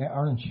are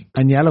orange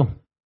and yellow.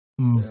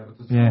 Yeah,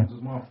 there's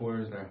more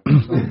fires there.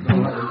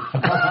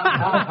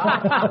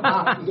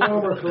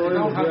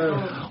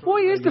 Why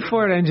is the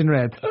fire engine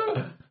red?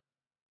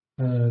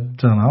 Don't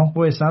know.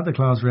 Why is Santa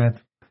Claus red?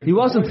 He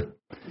wasn't.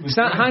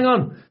 Hang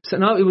on.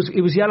 No, it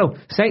was yellow.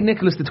 Saint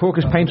Nicholas, the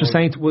Turkish patron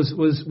saint,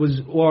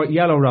 wore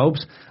yellow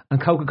robes,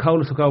 and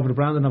Coca-Cola took over the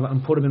branding of it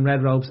and put him in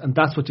red robes, and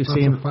that's what you've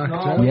seen.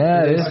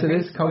 It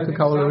is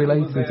Coca-Cola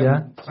related.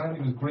 Yeah.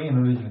 Sandy was green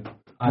originally.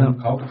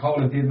 And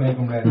Coca-Cola did make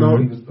him red. No. I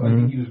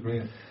think he was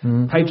green.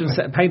 Patron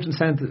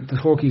saint the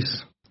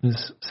Turkeys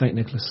is Saint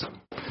Nicholas.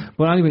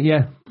 Well, anyway,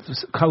 yeah,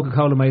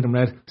 Coca-Cola made him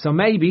red. So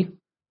maybe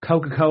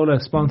Coca-Cola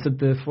sponsored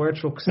the fire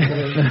trucks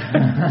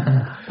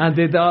and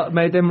they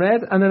made them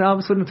red, and then all of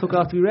a sudden it took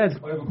off to be red.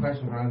 I have a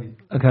question for Andy.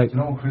 Okay. Do you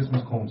know when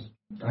Christmas comes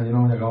and you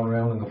know when you're going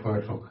around in the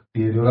fire truck, do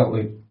you do that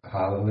like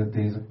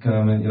holidays are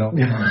coming, you know?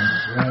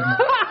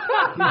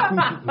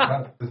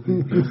 I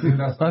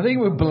think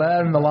we're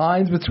blurring the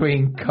lines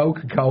between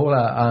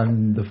Coca-Cola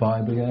and the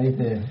fire brigade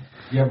here.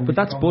 Yeah, but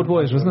that's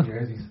Budweiser, isn't it?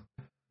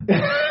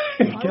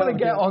 I want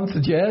to get onto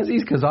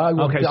jerseys because I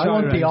want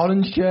the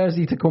orange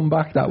jersey to come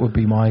back. That would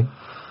be my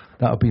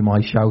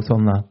shout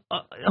on that. I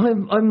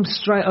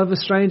have a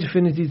strange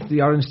affinity to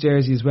the orange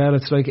jersey as well.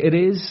 It's like it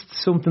is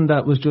something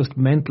that was just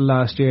mental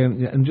last year,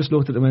 and just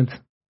looked at it and went,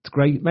 it's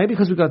great. Maybe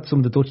because we got some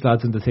of the Dutch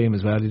lads in the team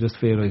as well. You just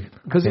feel like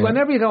because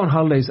whenever you go on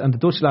holidays and the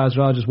Dutch lads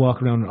are all just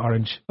walking around in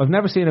orange. I've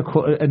never seen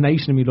a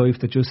nation in my life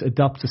that just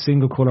adopts a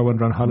single colour when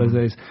they're on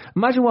holidays.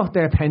 Imagine what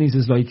their pennies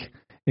is like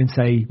in,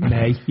 say,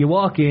 May. You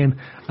walk in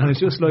and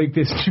it's just like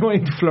this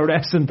giant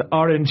fluorescent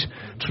orange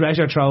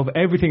treasure trove,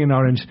 everything in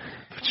orange.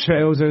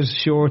 Trousers,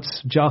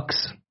 shorts,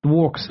 jocks, the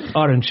works,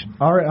 orange.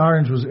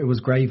 Orange was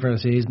great for the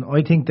season.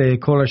 I think the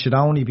colour should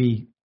only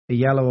be a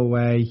yellow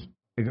away,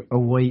 a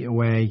white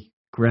away,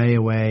 grey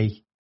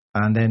away,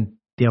 and then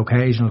the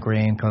occasional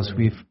green, because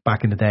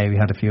back in the day we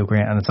had a few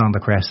green, and it's on the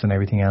crest and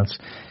everything else.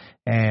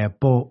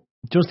 But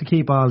just to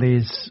keep all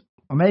these,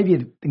 or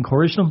maybe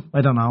encourage them, I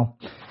don't know,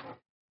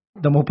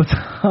 them up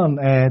on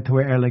to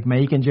wear like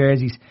making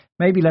jerseys.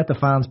 Maybe let the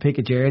fans pick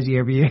a jersey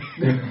every year.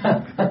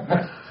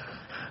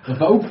 The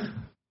vote?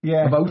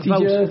 Yeah. The vote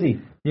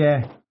jersey?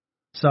 Yeah.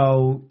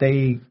 So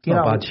they,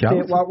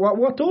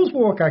 what does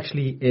work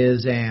actually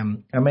is,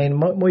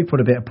 might put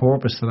a bit of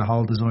purpose to the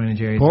whole designing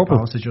jerseys.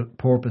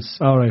 Purpose.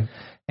 All right.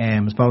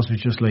 As opposed to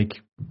just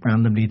like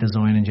randomly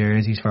designing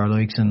jerseys for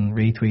likes and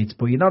retweets.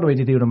 But you know the way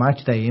to do the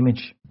match day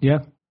image.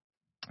 Yeah.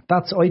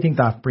 I think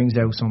that brings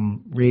out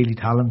some really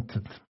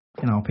talented,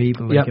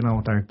 people, like,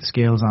 their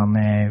skills on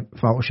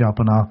Photoshop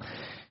and all.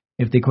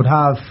 If they could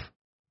have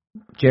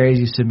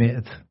jerseys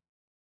submitted,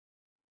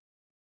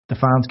 the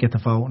fans get to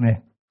vote in it.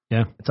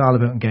 Yeah. It's all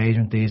about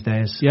engagement these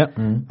days. Yeah.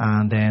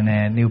 And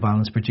then New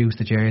Balance produce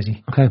the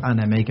jersey. Okay. And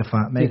then make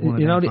one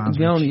of them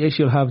the only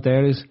issue you'll have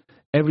there is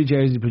every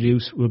jersey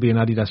produced will be an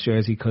Adidas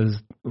jersey because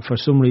for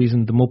some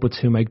reason the Muppets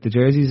who make the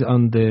jerseys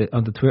on the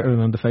Twitter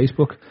and on the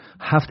Facebook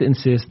have to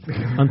insist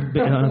on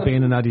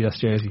being an Adidas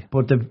jersey.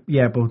 But fans,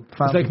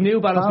 it's like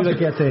New Balance.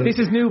 This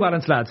is New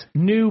Balance, lads.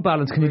 New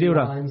Balance. Can you do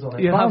that?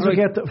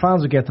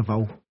 Fans will get to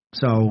vote.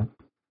 So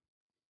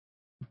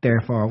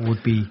therefore, it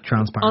would be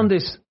transparent on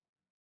this.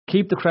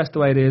 Keep the crest the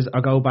way it is,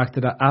 or go back to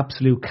that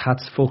absolute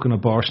cat's fucking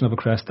abortion of a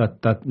crest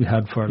that we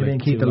had for. You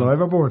didn't keep the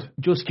liveaboard.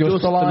 Just the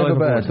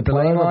liveaboard. The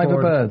plain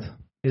liveaboard.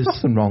 There's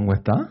nothing wrong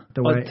with that.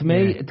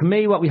 To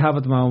me, what we have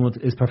at the moment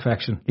is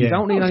perfection. You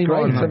don't need any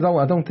more.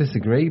 I don't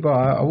disagree, but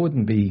I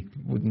wouldn't be.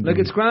 Like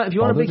it's grand. If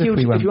you want a big huge,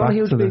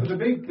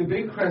 the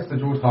big crest that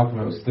you were talking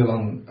about is still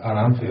on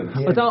Anfield.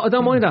 Yeah. I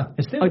don't mind that.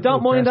 I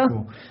don't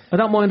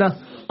mind that.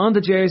 On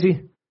the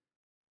jersey,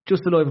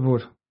 just the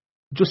liveaboard.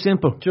 Just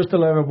simple. Just a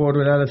liveaboard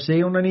with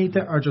LFC underneath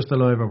it, or just a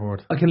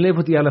liveaboard? I can live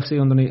with the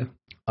LFC underneath it.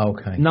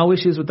 Okay. No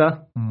issues with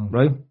that,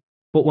 right?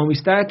 But when we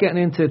start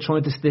getting into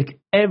trying to stick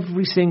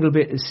every single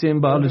bit of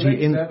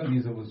symbology in... the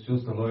 70s it was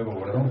just a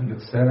liveaboard. I don't think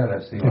it said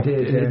LFC.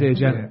 It did,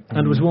 yeah.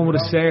 And there was one with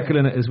a circle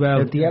in it as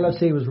well. The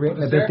LFC was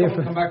written a bit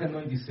different. Come back in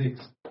 96.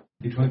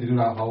 They tried to do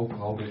that whole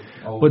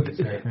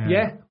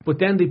but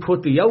then they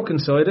put the yoke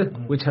inside it,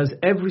 which has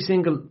every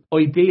single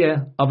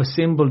idea of a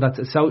symbol that's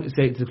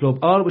associated to the club.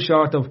 All it was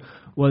short of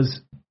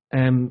was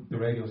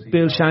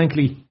Bill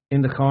Shankly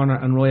in the corner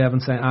and Roy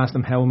Evans asked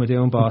him, how am I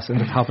doing, boss, in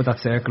the top of that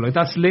circle. Like,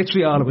 that's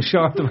literally all it was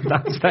short of at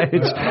that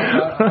stage.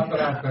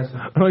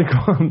 Right, go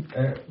on.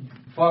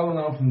 Following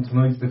on from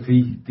tonight's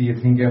defeat, do you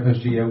think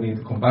FSG out need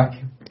to come back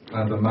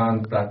and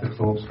demand that the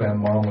club spend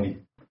more money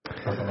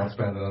because they're not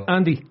spending it?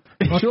 Andy,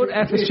 should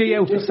FSG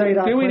out?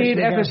 Do we need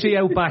FSG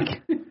out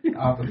back?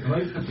 After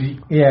tonight's defeat,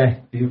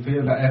 do you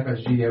feel that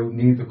FSG out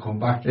need to come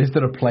back? Is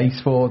there a place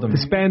for them to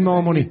spend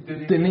more money?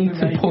 They need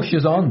to push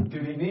us on. Do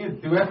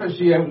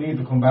FSG out need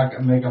to come back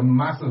and make a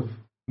massive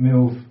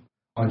move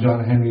on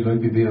John Henry like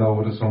they did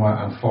over the summer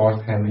and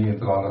force Henry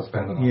into all that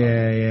spending?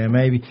 Yeah,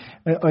 maybe.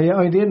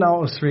 I did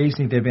notice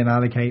recently they've been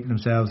allocating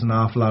themselves an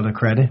awful lot of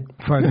credit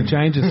for the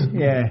changes.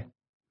 Yeah,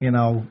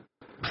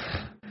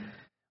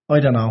 I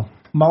don't know.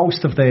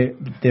 Most of the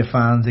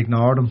fans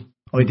ignored them.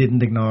 I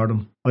didn't ignore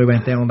them. I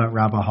went down that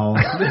rabbit hole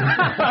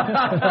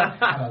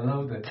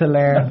to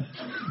learn.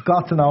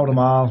 Got to know them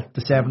all, the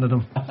 7 of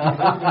them.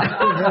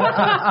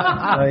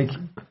 Like,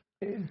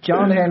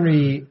 John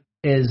Henry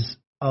is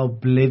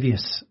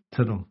oblivious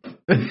to them.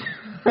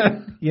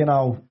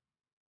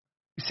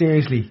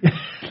 Seriously.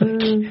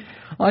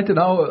 I don't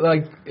know.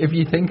 Like, if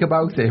you think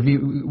about it,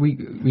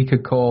 we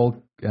could call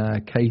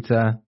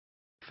Keita,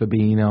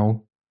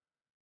 Fabinho,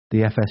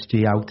 the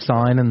FSG out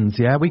signings,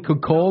 yeah, we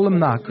could call them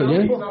that, could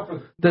you?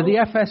 They're the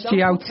FSG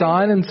out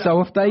signings,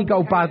 so if they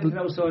go bad...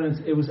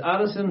 It was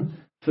Alisson,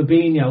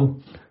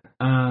 Fabinho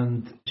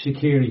and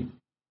Shaqiri.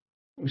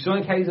 We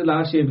signed Keita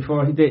last year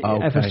before he did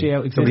FSG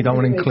out. So we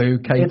don't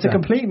include Keita. It's a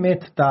complete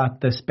myth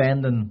that the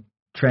spending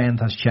trend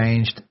has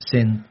changed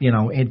since,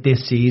 in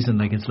this season.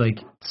 Like, it's like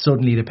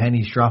suddenly the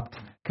pennies dropped.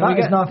 That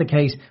is not the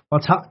case.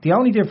 The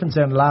only difference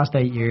in the last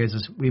 8 years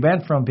is we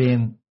went from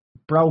being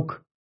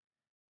broke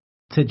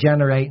to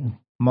generating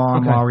more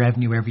and more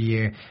revenue every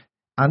year,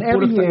 and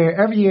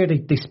every year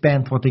they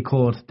spent what they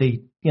could.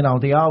 They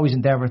always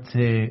endeavoured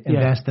to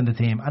invest in the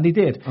team, and they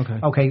did.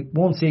 Okay,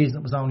 one season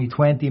it was only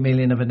 20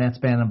 million of a net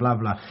spend and blah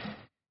blah.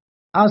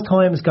 As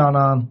time has gone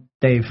on,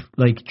 they've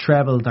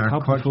trebled our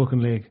top of the fucking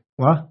league.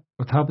 What?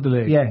 We're top of the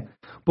league. Yeah,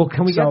 but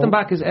can we get them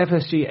back as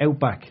FSG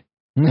Outback?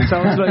 It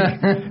sounds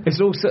like it's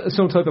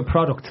some type of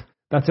product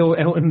that's out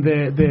in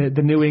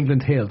the New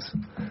England hills.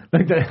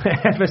 Like the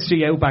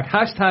FSG Outback.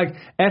 Hashtag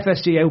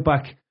FSG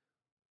Outback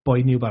by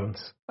New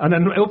Balance. And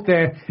then up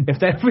there,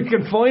 if we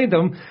can find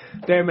them,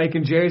 they're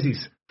making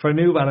jerseys for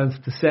New Balance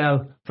to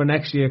sell for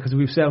next year because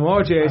we've sell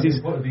more jerseys.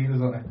 And put Adidas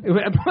on it.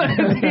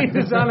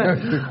 Adidas on it.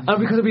 And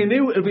because it'll be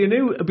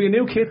a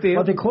new kit deal.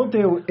 What they could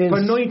do is for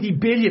 90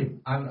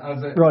 billion.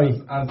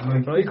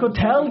 And you could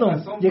tell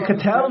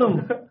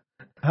them.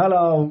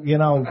 Hello,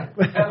 Hello. Come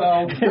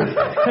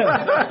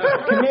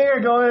here,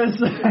 guys.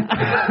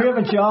 We have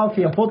a job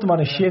for you. Put them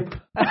on a ship.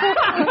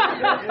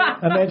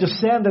 And then just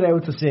send it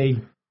out to sea.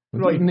 It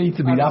doesn't need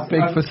to be that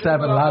big for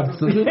 7 lads,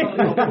 does it?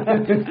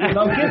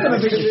 No, give them a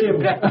big ship.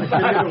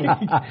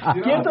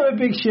 Give them a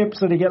big ship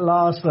so they get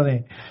lost on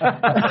it. As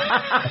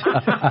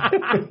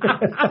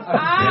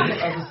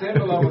a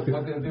symbol of it,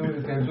 what they'll do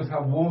is they'll just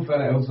have one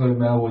fella outside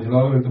Melwood.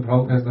 With the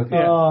protest at the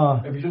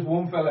end. If you just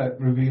one fella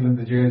revealing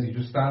the jersey,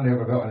 just stand there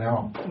for about an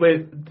hour.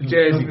 With the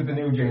jersey. Just with the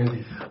new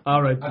jersey.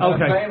 Alright, and the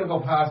plane will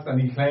go past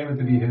and he claim it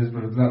to be his,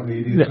 but it's not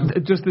really.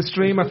 Just the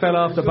streamer fell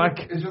off the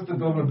back. It's just a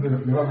double bit.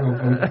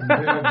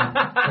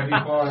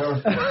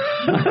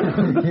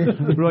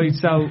 Right,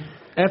 so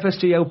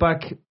FSG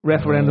Outback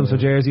referendums for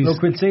jerseys.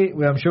 Look, we'll see.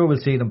 I'm sure we'll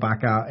see them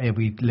back out if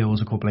we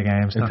lose a couple of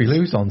games. If we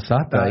lose on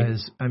Saturday.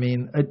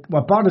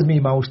 What bothers me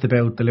most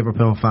about the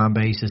Liverpool fan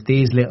base is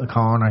these little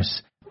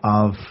corners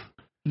of,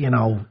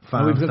 fans.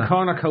 We've got a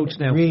corner coach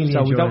now, really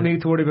so we don't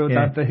need to worry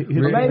about that.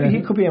 Maybe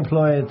he could be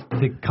employed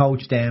to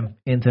coach them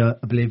into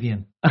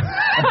oblivion.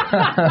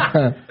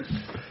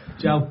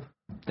 Joe,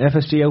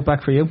 FSG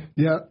Outback for you?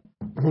 Yeah,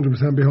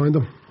 100% behind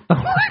them.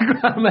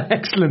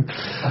 Excellent.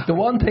 The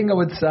one thing I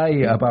would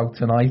say about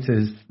tonight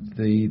is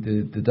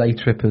the Day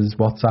Trippers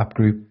WhatsApp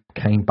group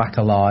came back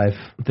alive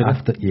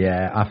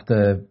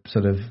after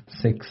sort of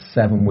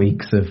 6-7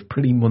 weeks of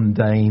pretty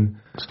mundane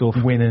stuff,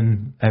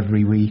 winning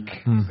every week.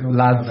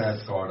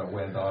 Lads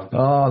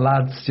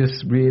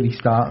just really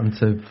starting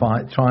to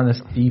trying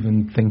to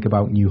even think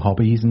about new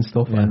hobbies and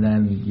stuff. And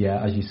then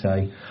as you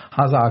say,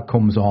 Hazard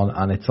comes on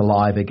and it's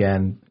alive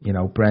again.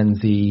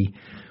 Brenzy,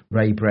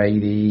 Ray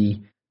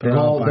Brady. They're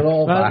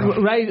all back.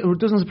 Ray, it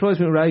doesn't surprise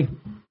me, Ray.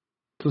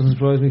 Doesn't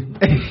surprise me.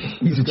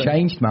 He's a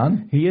changed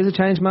man. He is a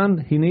changed man.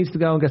 He needs to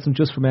go and get some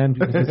Just for Men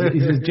because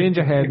he's a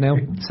ginger head now.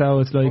 So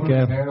it's like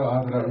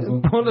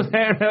pull his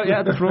hair out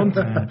at the front.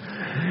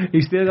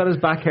 He's still got his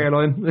back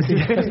hairline.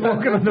 He's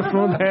working on the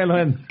front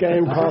hairline.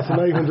 Game cost him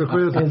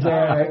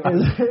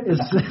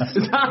 £800.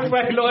 His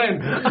halfway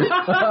line.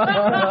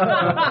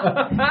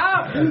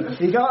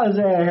 He got his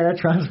hair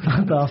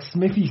transplant off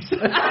Smithy's.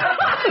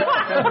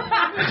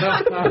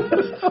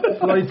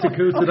 Flight to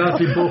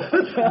Kusadasi booked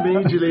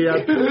immediately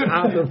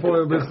after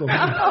final whistle.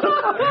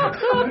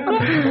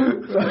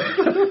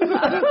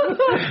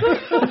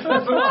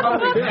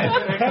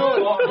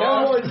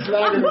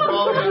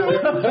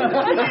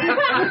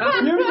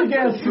 You should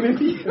get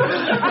Smithy.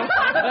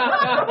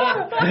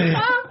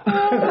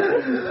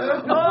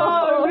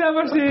 I've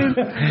never seen.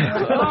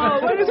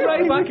 When is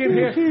Ray back in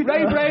here?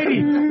 Ray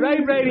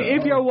Brady,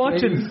 if you're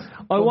watching,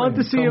 I want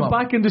to see you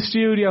back in the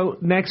studio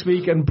next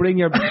week and bring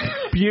your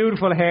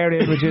beautiful hair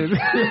images.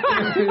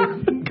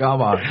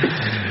 Come on.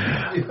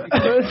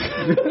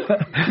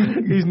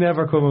 He's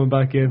never coming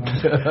back in.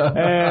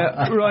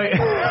 Right.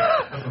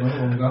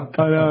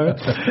 I know.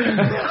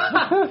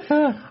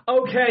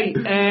 Okay.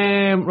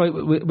 Right,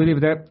 we'll leave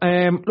it there.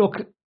 Look,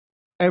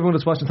 everyone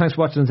that's watching, thanks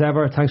for watching as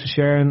ever. Thanks for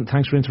sharing.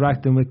 Thanks for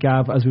interacting with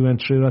Gav as we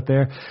went through that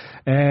there.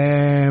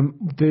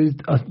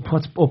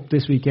 What's up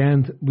this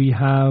weekend?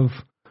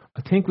 I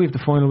think we have the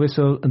final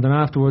whistle, and then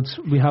afterwards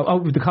we have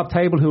the Cop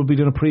Table, who will be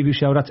doing a preview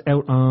show. That's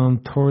out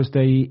on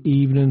Thursday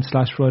evening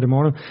 / Friday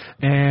morning,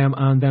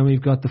 and then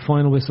we've got the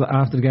final whistle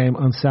after the game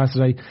on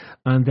Saturday,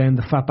 and then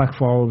the Fatback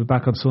 4 will be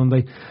back on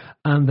Sunday.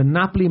 And the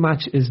Napoli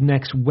match is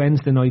next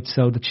Wednesday night,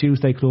 so the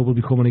Tuesday Club will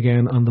be coming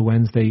again on the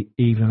Wednesday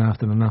evening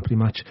after the Napoli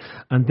match.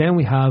 And then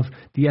we have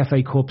the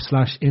FA Cup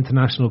 /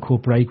 International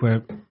Cup break,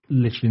 where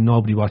literally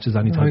nobody watches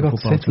any type of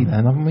football. City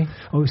then, haven't we?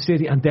 Oh,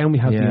 City, and then we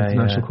have the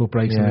International Cup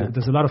break, so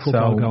there's a lot of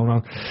football going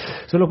on.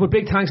 So look, with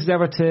big thanks as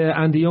ever to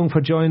Andy Young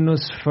for joining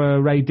us,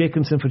 for Ray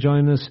Dickinson for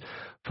joining us,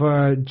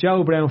 for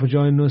Joe Brown for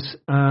joining us,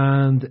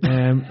 and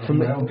from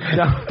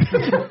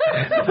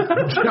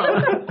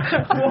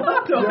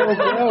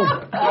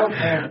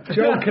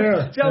Joe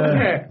Kerr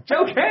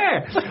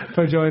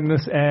for joining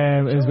us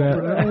as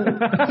well.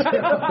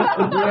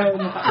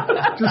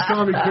 Just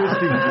call me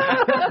Christy.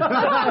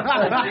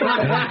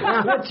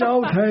 Let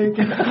Joe take.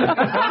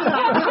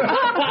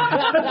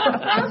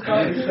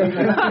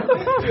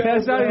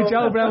 Sorry,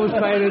 Joe Brown was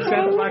playing at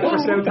centre back for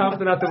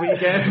Southampton at the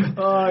weekend.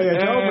 Oh yeah,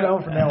 Joe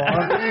Brown from now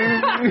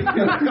on. He'll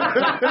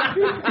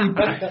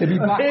be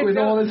back with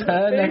all his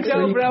hair next week.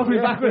 Joe Brown will be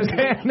back with his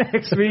hair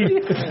next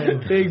week.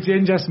 Big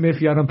Ginger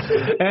Smithy on him.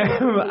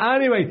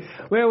 Anyway,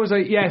 where was I?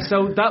 Yeah,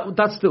 so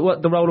that's the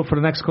roll up for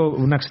the next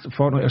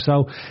fortnight or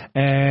so.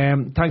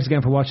 Thanks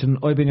again for watching.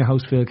 I've been your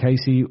host, Phil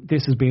Casey.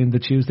 This has been the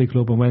Tuesday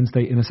Club on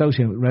Wednesday in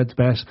association with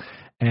RedsBet.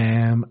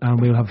 And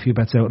we'll have a few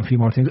bets out and a few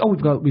more things. Oh,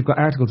 we've got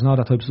articles and all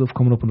that type of stuff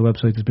coming up on the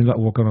website. There's been a lot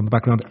of work on in the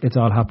background. It's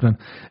all happening.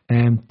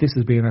 This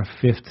has been our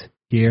 5th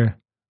year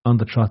on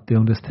the trot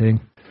doing this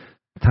thing.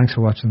 Thanks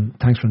for watching.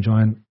 Thanks for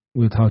enjoying.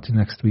 We'll talk to you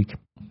next week.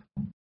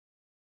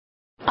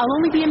 I'll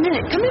only be a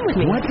minute. Come in with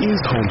me. What is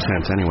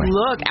HomeSense anyway?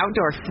 Look,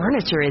 Outdoor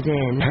Furniture is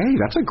in. Hey,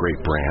 that's a great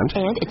brand.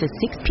 And it's a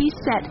 6-piece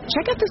set.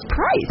 Check out this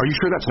price. Are you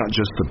sure that's not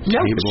just the No,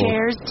 table?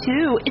 chairs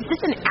too. Is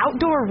this an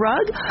outdoor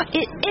rug?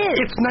 It is.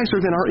 It's nicer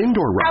than our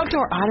indoor rug.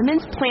 Outdoor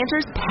ottomans,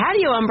 planters,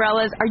 patio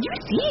umbrellas. Are you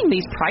seeing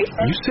these prices?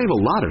 You save a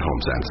lot at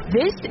HomeSense.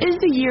 This is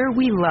the year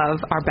we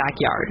love our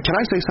backyard. Can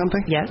I say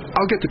something? Yes.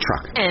 I'll get the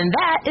truck. And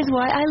that is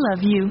why I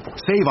love you.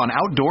 Save on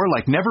outdoor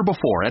like never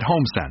before at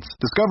HomeSense.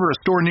 Discover a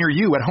store near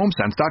you at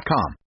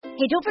homesense.com.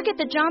 Hey, don't forget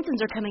the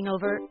Johnsons are coming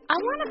over. I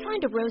want to find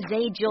a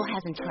rosé Jill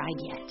hasn't tried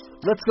yet.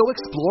 Let's go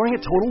exploring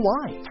at Total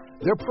Wine.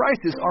 Their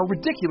prices are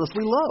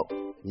ridiculously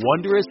low.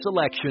 Wondrous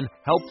selection,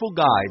 helpful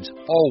guides,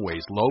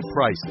 always low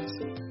prices.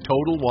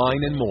 Total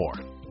Wine and more.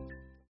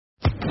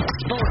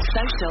 Sports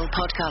Social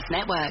Podcast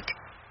Network.